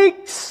the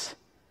pigs.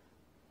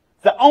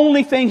 The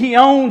only thing he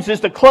owns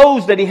is the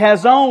clothes that he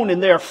has on,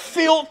 and they're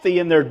filthy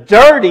and they're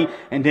dirty,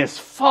 and his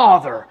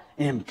father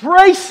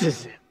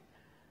embraces him.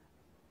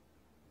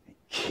 He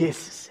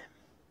kisses him.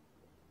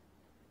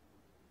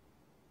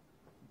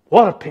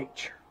 What a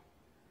picture.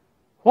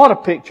 What a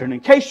picture. And in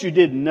case you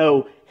didn't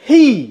know,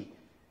 he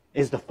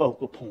is the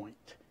focal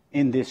point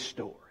in this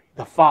story.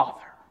 The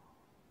father.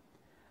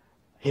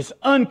 His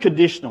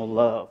unconditional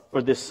love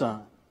for this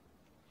son.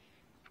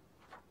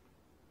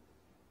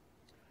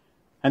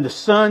 And the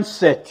son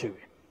said to him,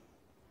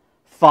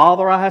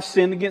 Father, I have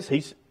sinned against...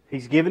 He's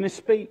given his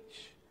speech.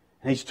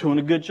 And he's doing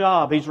a good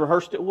job. He's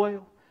rehearsed it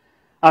well.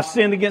 I've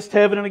sinned against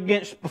heaven and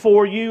against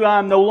before you. I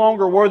am no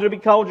longer worthy to be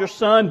called your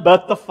son.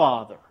 But the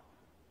father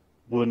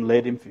wouldn't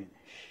let him finish.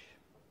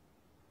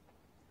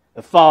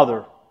 The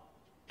father,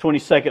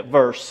 22nd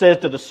verse, says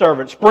to the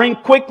servants, bring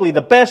quickly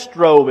the best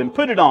robe and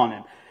put it on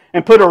him.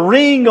 And put a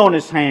ring on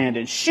his hand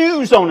and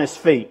shoes on his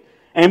feet.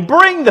 And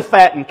bring the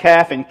fattened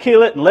calf and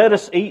kill it and let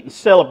us eat and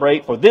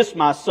celebrate. For this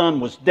my son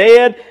was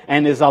dead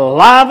and is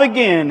alive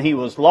again. He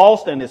was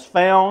lost and is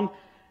found.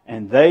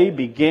 And they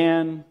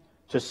began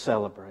to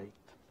celebrate.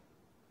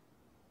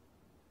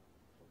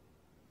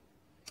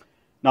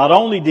 Not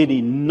only did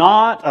he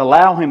not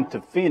allow him to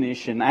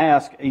finish and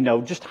ask,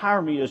 just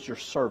hire me as your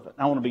servant.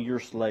 I want to be your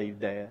slave,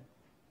 Dad.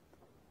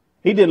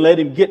 He didn't let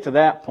him get to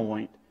that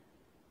point.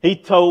 He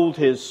told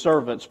his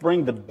servants,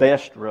 bring the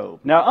best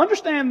robe. Now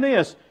understand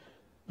this.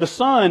 The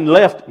son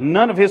left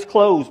none of his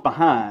clothes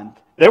behind.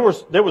 There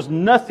was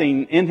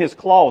nothing in his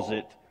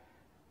closet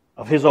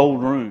of his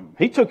old room.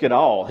 He took it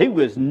all. He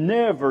was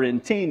never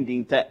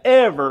intending to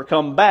ever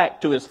come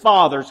back to his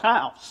father's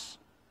house.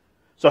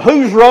 So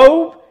whose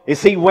robe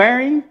is he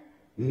wearing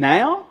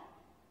now?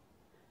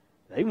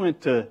 They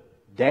went to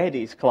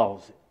Daddy's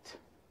closet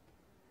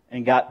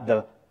and got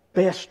the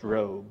best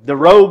robe. The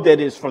robe that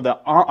is for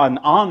an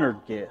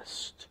honored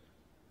guest.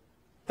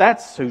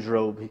 That's whose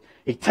robe.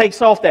 He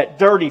takes off that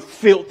dirty,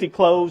 filthy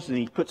clothes and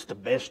he puts the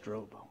best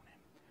robe on him.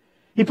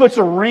 He puts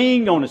a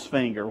ring on his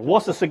finger.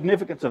 What's the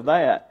significance of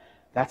that?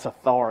 That's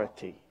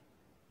authority.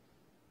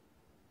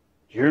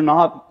 You're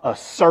not a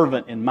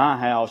servant in my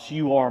house.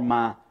 You are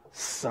my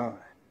son.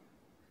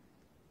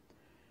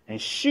 And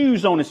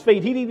shoes on his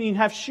feet. He didn't even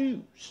have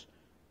shoes.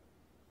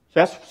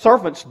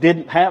 Servants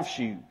didn't have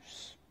shoes.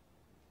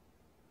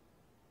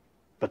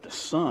 But the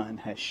son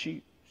has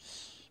shoes.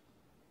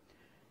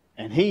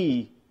 And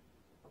he,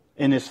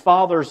 in his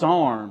father's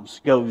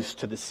arms, goes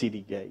to the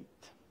city gate.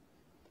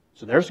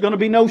 So there's going to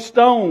be no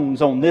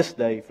stones on this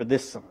day for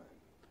this son,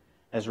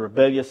 as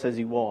rebellious as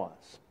he was.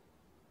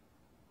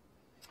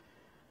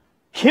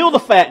 Kill the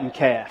fattened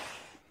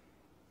calf.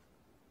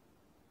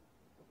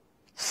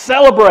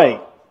 Celebrate.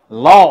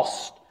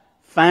 Lost.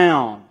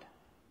 Found.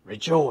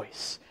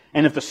 Rejoice.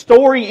 And if the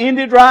story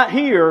ended right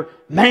here,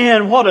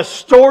 man, what a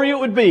story it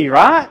would be,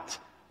 right?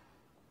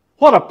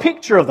 What a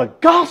picture of the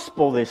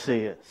gospel this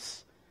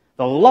is.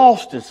 The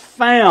lost is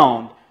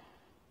found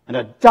and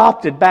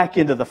adopted back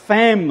into the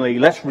family.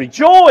 Let's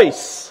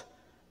rejoice.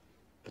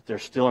 But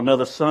there's still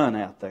another son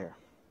out there.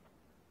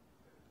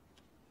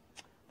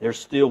 There's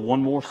still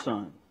one more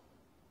son.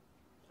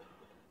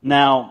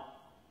 Now,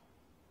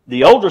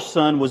 the older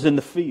son was in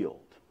the field.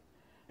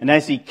 And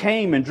as he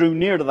came and drew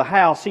near to the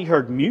house, he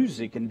heard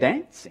music and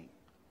dancing.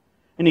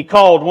 And he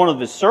called one of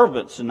his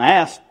servants and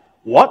asked,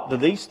 what do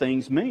these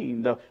things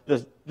mean?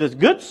 The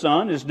good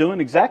son is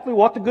doing exactly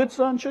what the good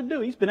son should do.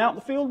 He's been out in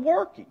the field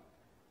working.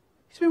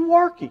 He's been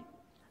working,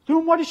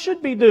 doing what he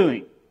should be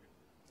doing.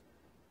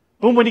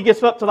 But when he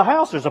gets up to the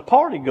house, there's a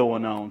party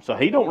going on. So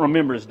he don't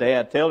remember his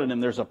dad telling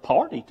him there's a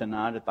party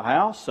tonight at the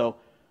house. So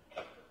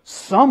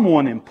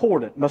someone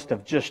important must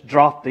have just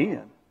dropped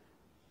in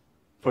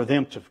for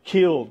them to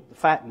kill the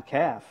fattened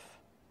calf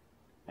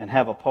and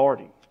have a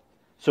party.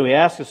 So he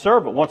asks the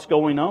servant, what's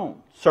going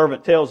on?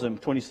 Servant tells him,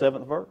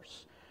 27th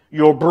verse,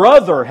 your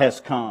brother has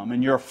come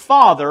and your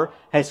father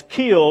has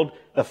killed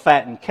the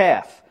fattened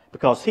calf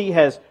because he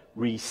has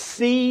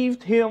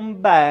received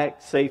him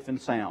back safe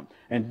and sound.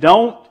 And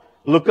don't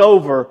look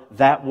over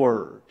that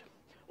word.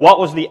 What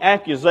was the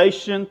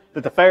accusation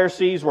that the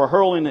Pharisees were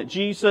hurling at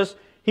Jesus?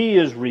 He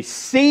is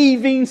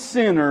receiving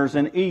sinners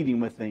and eating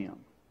with them.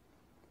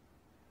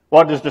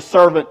 What does the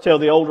servant tell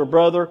the older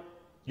brother?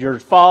 Your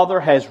father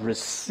has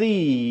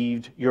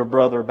received your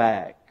brother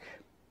back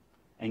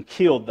and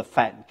killed the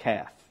fattened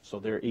calf. So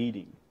they're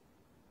eating.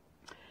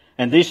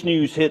 And this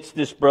news hits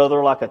this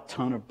brother like a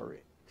ton of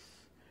bricks.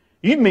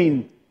 You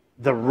mean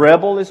the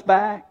rebel is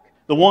back?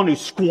 the one who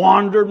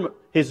squandered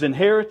his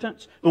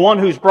inheritance, the one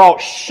who's brought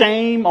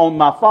shame on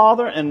my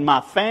father and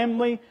my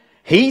family,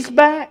 he's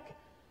back.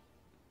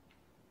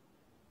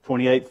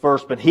 28th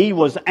verse, but he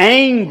was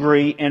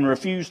angry and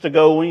refused to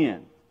go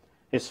in.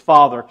 His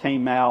father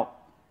came out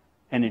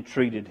and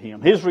entreated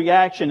him. His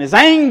reaction is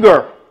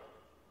anger.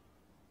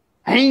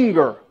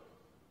 Anger.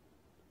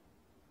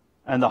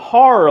 And the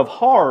horror of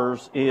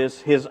horrors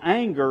is his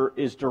anger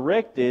is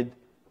directed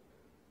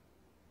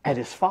at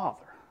his father.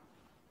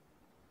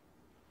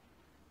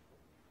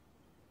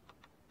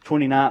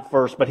 29th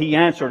verse, but he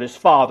answered his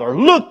father,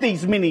 "Look,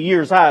 these many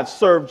years I have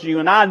served you,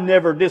 and I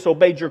never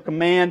disobeyed your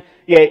command,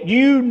 yet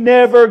you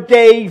never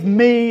gave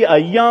me a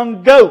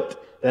young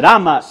goat that I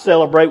might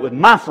celebrate with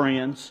my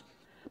friends.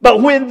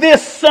 But when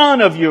this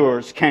son of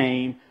yours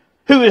came,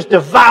 who has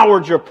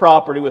devoured your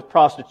property with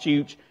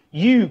prostitutes,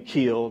 you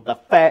killed the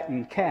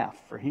fattened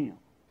calf for him."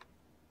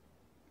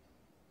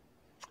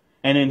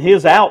 And in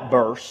his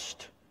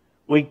outburst,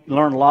 we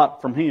learn a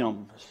lot from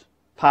him, as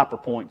Piper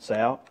points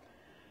out.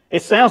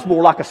 It sounds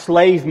more like a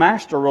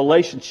slave-master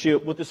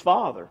relationship with his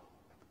father.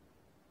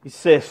 He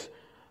says,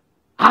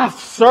 "I've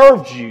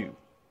served you.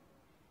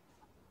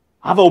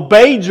 I've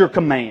obeyed your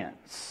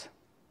commands."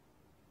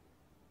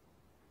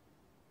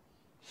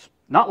 It's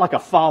not like a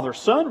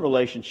father-son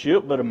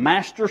relationship, but a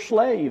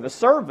master-slave, a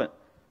servant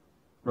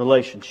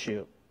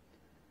relationship.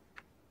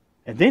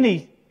 And then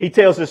he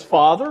tells his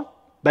father,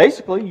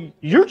 basically,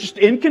 "You're just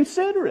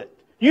inconsiderate.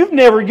 You've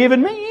never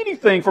given me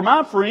anything for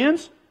my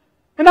friends,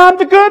 and I'm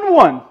the good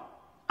one.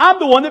 I'm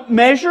the one that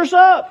measures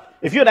up."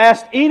 If you'd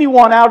asked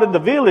anyone out in the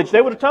village,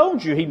 they would have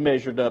told you he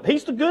measured up.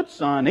 He's the good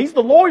son. He's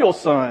the loyal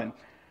son.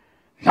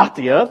 Not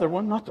the other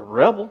one, not the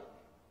rebel.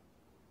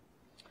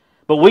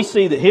 But we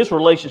see that his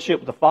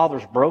relationship with the father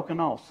is broken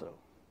also.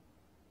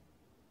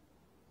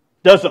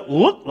 Doesn't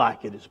look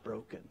like it is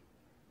broken,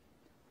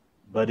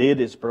 but it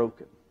is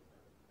broken.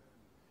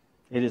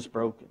 It is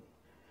broken.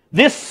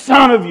 This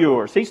son of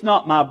yours, he's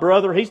not my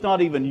brother, he's not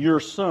even your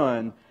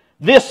son.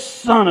 This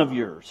son of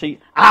yours,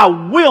 I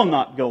will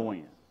not go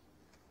in.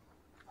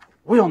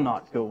 Will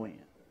not go in.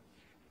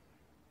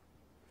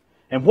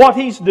 And what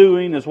he's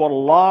doing is what a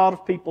lot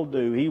of people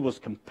do. He was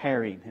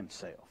comparing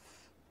himself.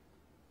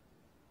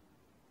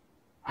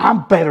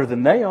 I'm better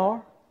than they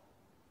are.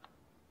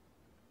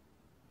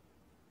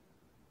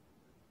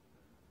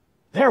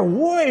 They're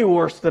way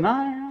worse than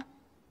I am.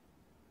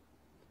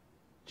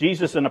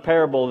 Jesus, in a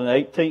parable in the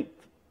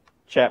 18th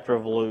chapter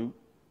of Luke,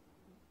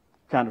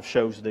 kind of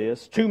shows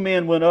this. Two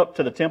men went up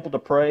to the temple to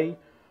pray.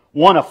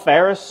 One a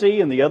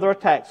Pharisee and the other a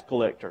tax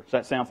collector. Does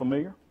that sound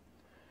familiar?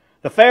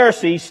 The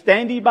Pharisee,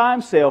 standing by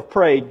himself,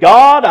 prayed,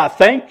 "God, I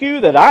thank you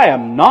that I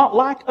am not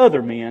like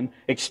other men,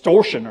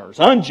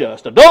 extortioners,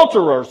 unjust,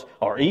 adulterers,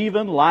 or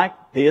even like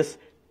this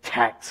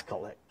tax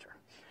collector.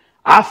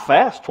 I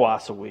fast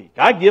twice a week.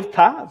 I give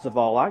tithes of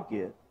all I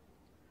get."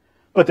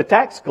 But the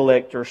tax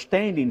collector,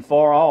 standing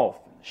far off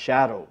in the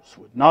shadows,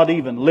 would not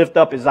even lift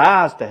up his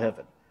eyes to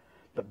heaven,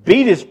 but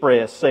beat his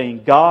breast,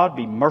 saying, "God,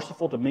 be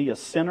merciful to me, a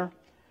sinner."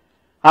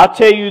 I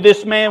tell you,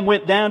 this man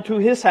went down to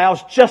his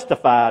house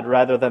justified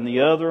rather than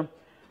the other.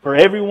 For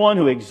everyone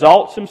who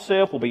exalts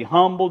himself will be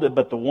humbled,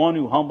 but the one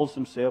who humbles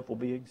himself will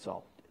be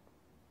exalted.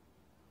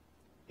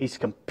 He's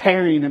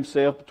comparing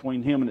himself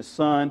between him and his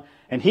son,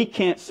 and he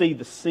can't see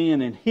the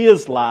sin in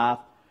his life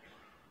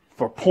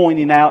for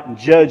pointing out and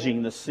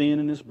judging the sin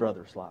in his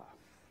brother's life.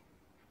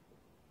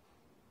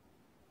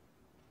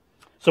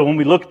 So when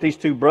we look at these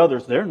two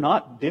brothers, they're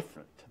not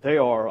different. They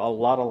are a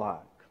lot alike.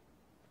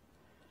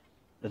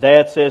 The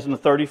dad says in the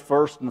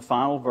 31st and the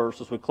final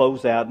verse as we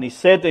close out, "And he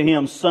said to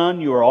him,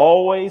 'Son, you are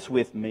always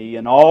with me,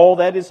 and all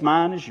that is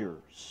mine is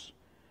yours.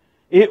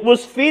 It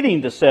was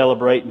fitting to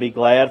celebrate and be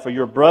glad, for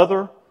your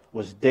brother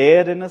was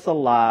dead and is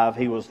alive.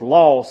 He was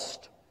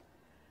lost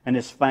and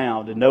is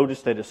found.'" And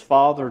notice that his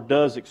father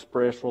does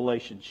express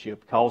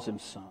relationship, calls him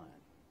son.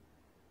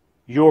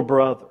 Your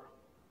brother.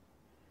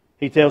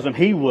 He tells him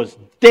he was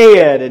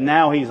dead and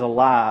now he's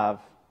alive.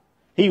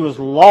 He was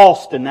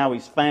lost and now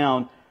he's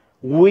found.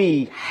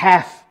 We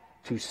have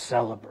to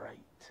celebrate.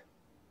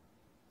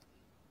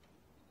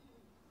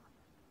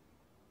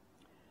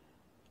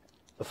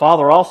 The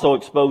father also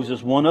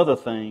exposes one other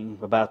thing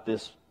about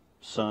this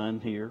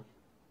son here.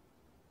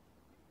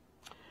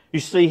 You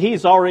see,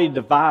 he's already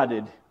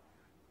divided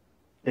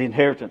the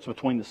inheritance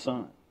between the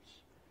sons.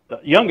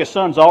 The youngest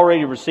son's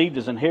already received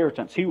his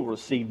inheritance. He will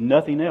receive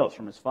nothing else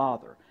from his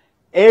father.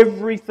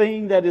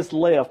 Everything that is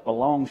left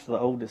belongs to the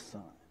oldest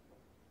son.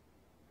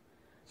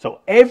 So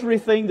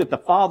everything that the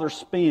father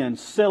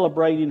spends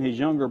celebrating his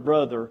younger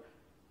brother,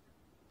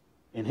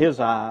 in his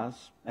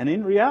eyes, and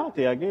in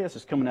reality, I guess,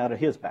 is coming out of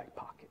his back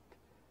pocket.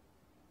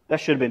 That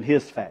should have been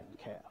his fattened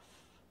calf.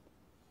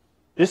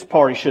 This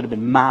party should have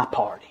been my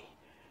party.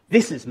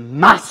 This is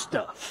my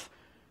stuff.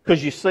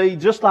 Because you see,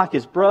 just like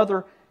his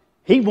brother,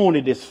 he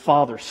wanted his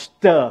father's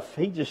stuff.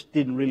 He just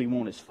didn't really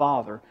want his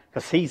father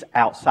because he's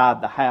outside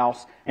the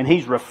house and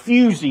he's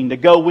refusing to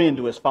go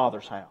into his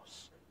father's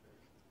house.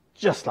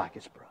 Just like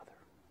his brother.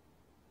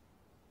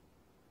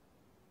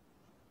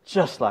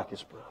 Just like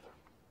his brother.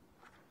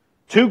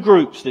 Two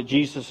groups that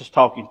Jesus is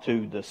talking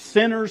to, the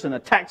sinners and the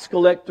tax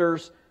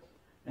collectors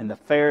and the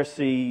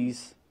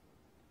Pharisees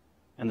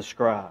and the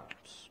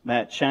scribes.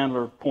 Matt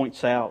Chandler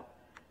points out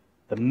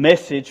the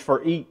message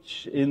for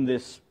each in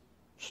this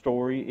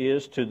story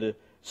is to the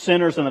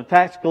sinners and the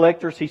tax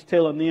collectors. He's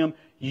telling them,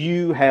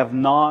 you have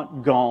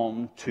not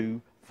gone too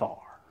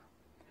far.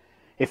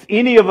 If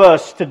any of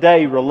us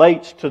today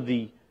relates to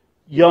the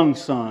young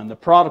son, the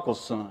prodigal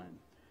son,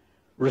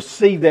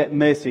 receive that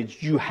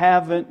message. You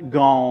haven't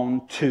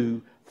gone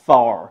too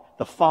far.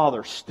 The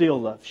Father still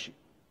loves you.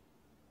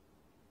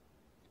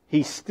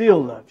 He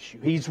still loves you.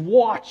 He's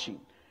watching.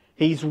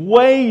 He's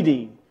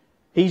waiting.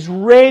 He's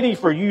ready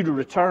for you to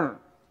return.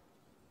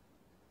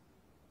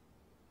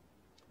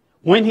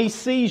 When He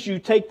sees you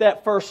take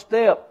that first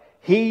step,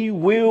 He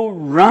will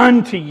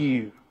run to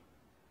you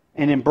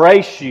and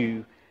embrace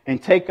you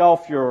and take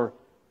off your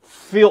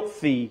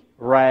filthy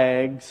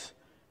rags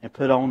and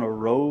put on a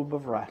robe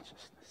of righteousness.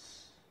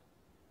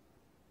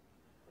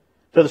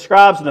 To the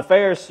scribes and the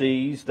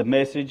Pharisees, the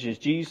message is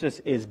Jesus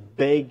is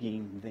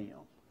begging them.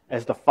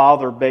 As the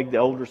father begged the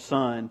older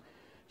son,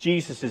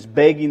 Jesus is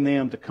begging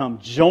them to come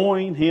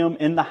join Him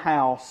in the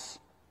house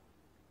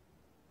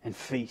and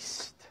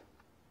feast.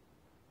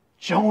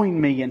 Join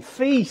me and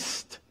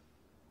feast.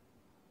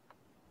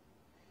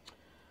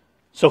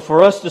 So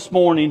for us this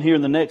morning, here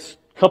in the next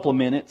couple of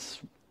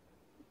minutes,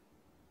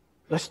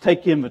 let's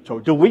take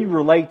inventory. Do we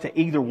relate to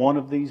either one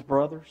of these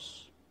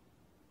brothers?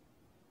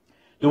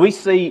 Do we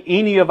see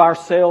any of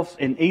ourselves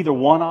in either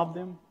one of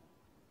them?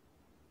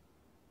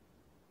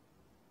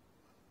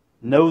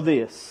 Know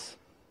this.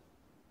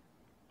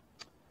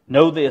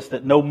 Know this,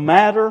 that no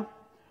matter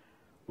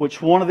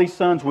which one of these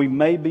sons we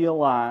may be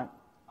alike,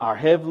 our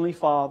Heavenly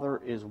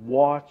Father is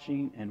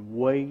watching and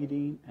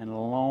waiting and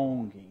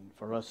longing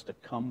for us to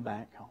come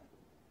back home.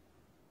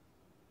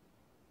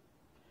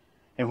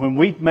 And when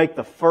we make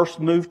the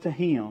first move to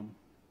Him,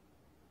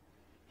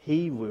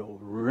 He will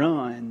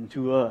run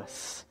to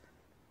us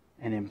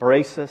and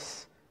embrace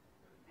us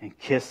and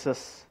kiss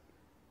us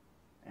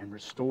and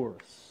restore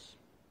us.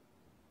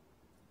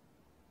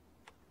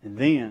 And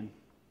then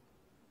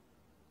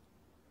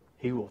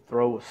He will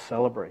throw a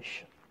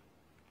celebration.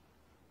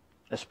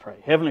 Let's pray.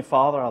 Heavenly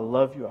Father, I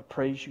love You. I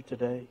praise You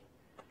today.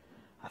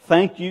 I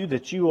thank You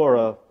that You are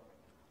a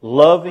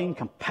loving,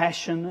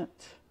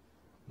 compassionate,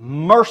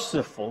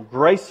 merciful,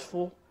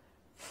 graceful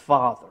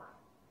Father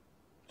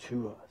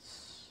to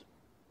us.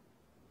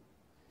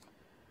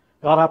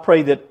 God, I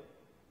pray that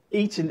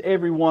each and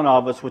every one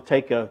of us would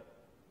take a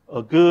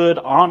good,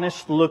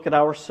 honest look at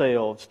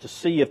ourselves to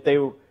see if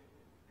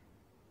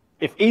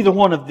either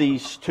one of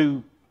these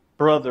two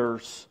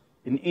brothers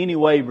in any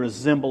way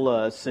resemble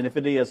us. And if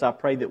it is, I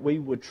pray that we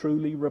would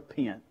truly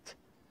repent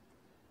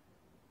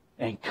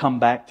and come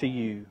back to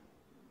You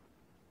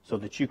so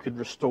that You could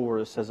restore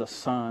us as a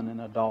son and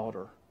a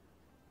daughter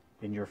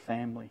in Your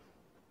family.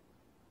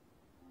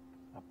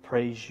 I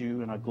praise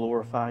You and I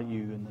glorify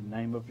You in the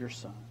name of Your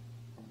Son.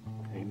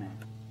 Amen.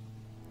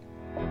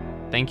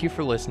 Thank you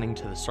for listening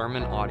to the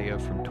sermon audio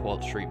from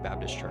 12th Street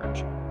Baptist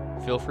Church.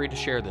 Feel free to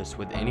share this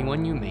with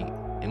anyone you meet,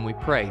 and we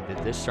pray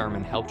that this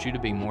sermon helps you to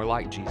be more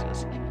like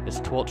Jesus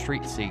as 12th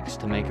Street seeks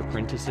to make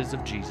apprentices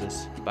of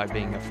Jesus by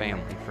being a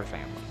family for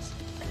families.